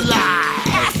afterlife.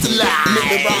 Afterlife.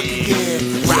 Make it rock again.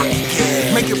 Rock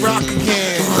again. Make it rock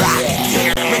again. Rock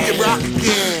again. Make it rock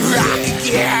again. Rock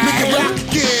again. Make it rock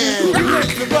again. We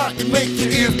make the rock that make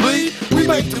your ears bleed. We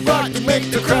make the rock that make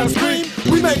the crowd scream.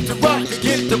 We make the rock that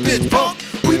get the bitch pumped.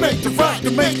 We make the rock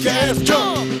that make your ass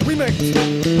jump. We make the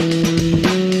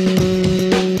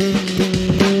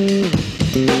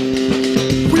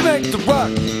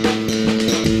rock.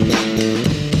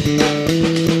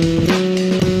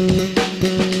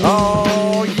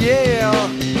 Oh yeah.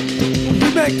 We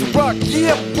make the rock,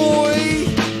 yeah boy.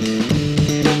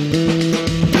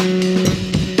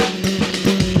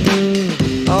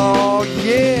 Oh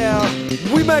yeah.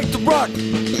 We make the rock,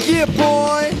 yeah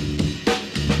boy.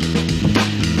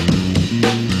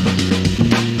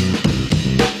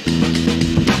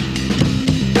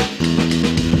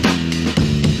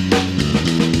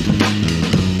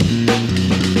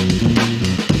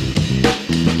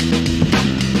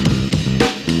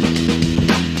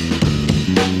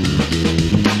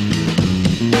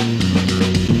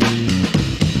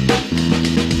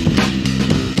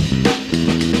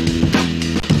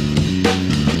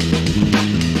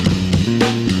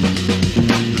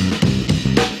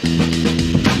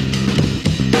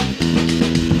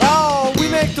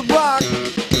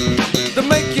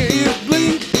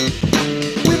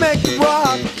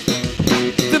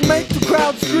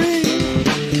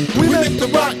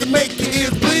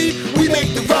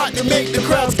 Make the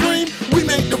crowd scream. We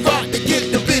make the rock to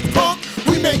get the bitch pumped.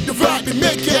 We make the rock to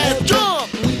make your ass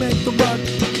jump. We make the rock.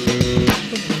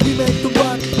 We make the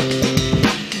rock.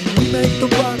 We make the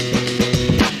rock.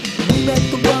 We make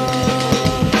the rock.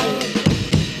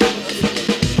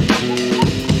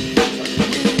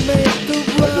 We make the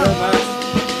rock.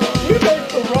 We make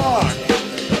the rock.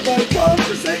 By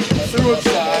Conversation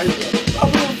Suicide. I'm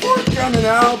on a forthcoming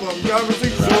album,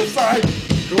 Conversation Suicide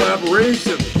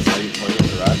collaboration.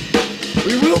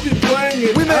 We will be playing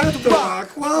it at the rock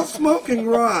while smoking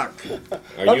rock.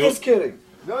 I'm just kidding.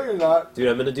 No, you're not. Dude,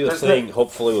 I'm gonna do a thing,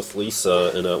 hopefully with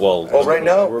Lisa in a right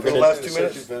now? We're For the gonna last 2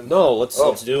 minutes? No, let's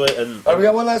do it and we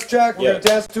got one last track. We're gonna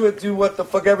dance to it, do what the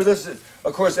fuck ever. This is,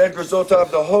 of course, Edgar Zotov,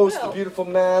 the host, the beautiful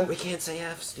man. We can't say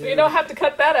F's, dude. We don't have to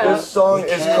cut that out. This song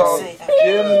is called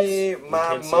Give Me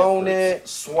My Money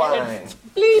Swine.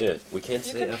 Yeah, we can't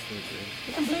say F.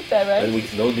 You can bleep that, right?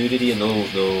 And no nudity and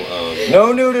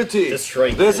no nudity.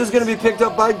 Destroying. This is gonna be picked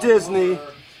up by Disney.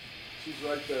 She's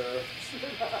right there.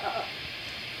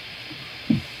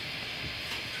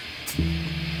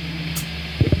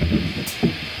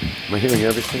 Am I hearing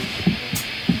everything?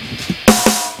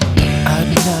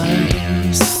 I'm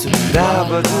nice to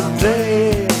Love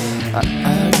today. I'm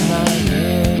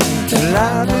nice to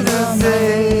Love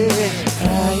today.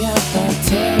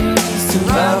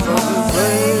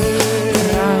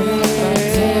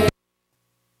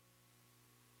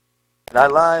 I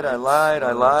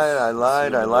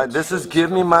lied. This is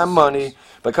Give Me My Money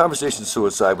by Conversation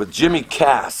Suicide with Jimmy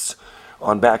Cass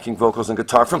on backing vocals and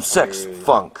guitar from Sex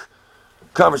Funk.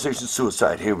 Conversation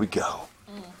Suicide, here we go.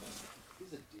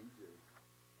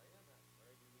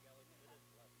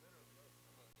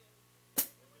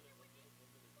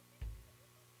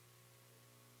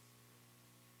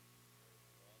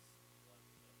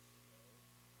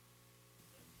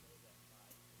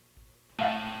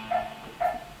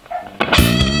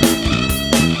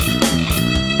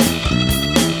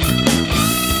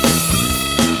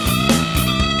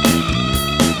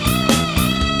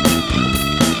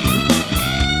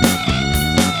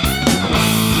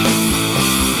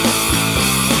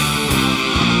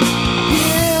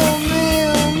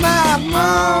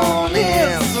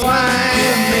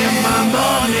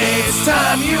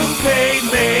 time you paid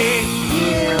me.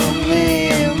 Give me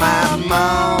my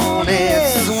morning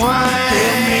swine.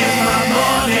 Give me my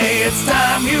money, it's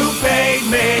time you paid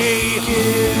me.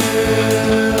 Give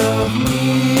me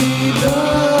the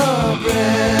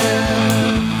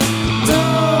bread.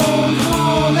 Don't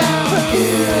hold out.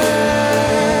 Give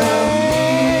me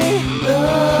the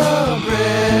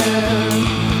bread.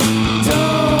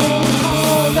 Don't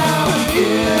hold out.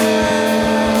 Give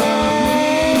me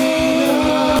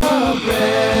the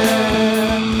bread.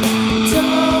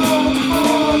 Don't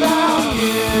hold out.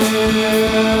 Give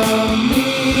me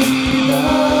the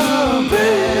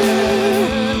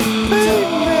bread. Don't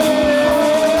hold out.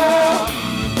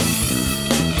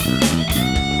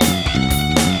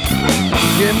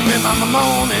 Give me my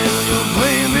morning, you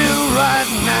play me right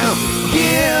now.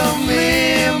 Give me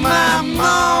my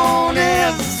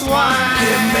morning swine.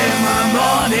 Give me my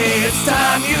money, it's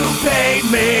time you paid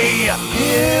me.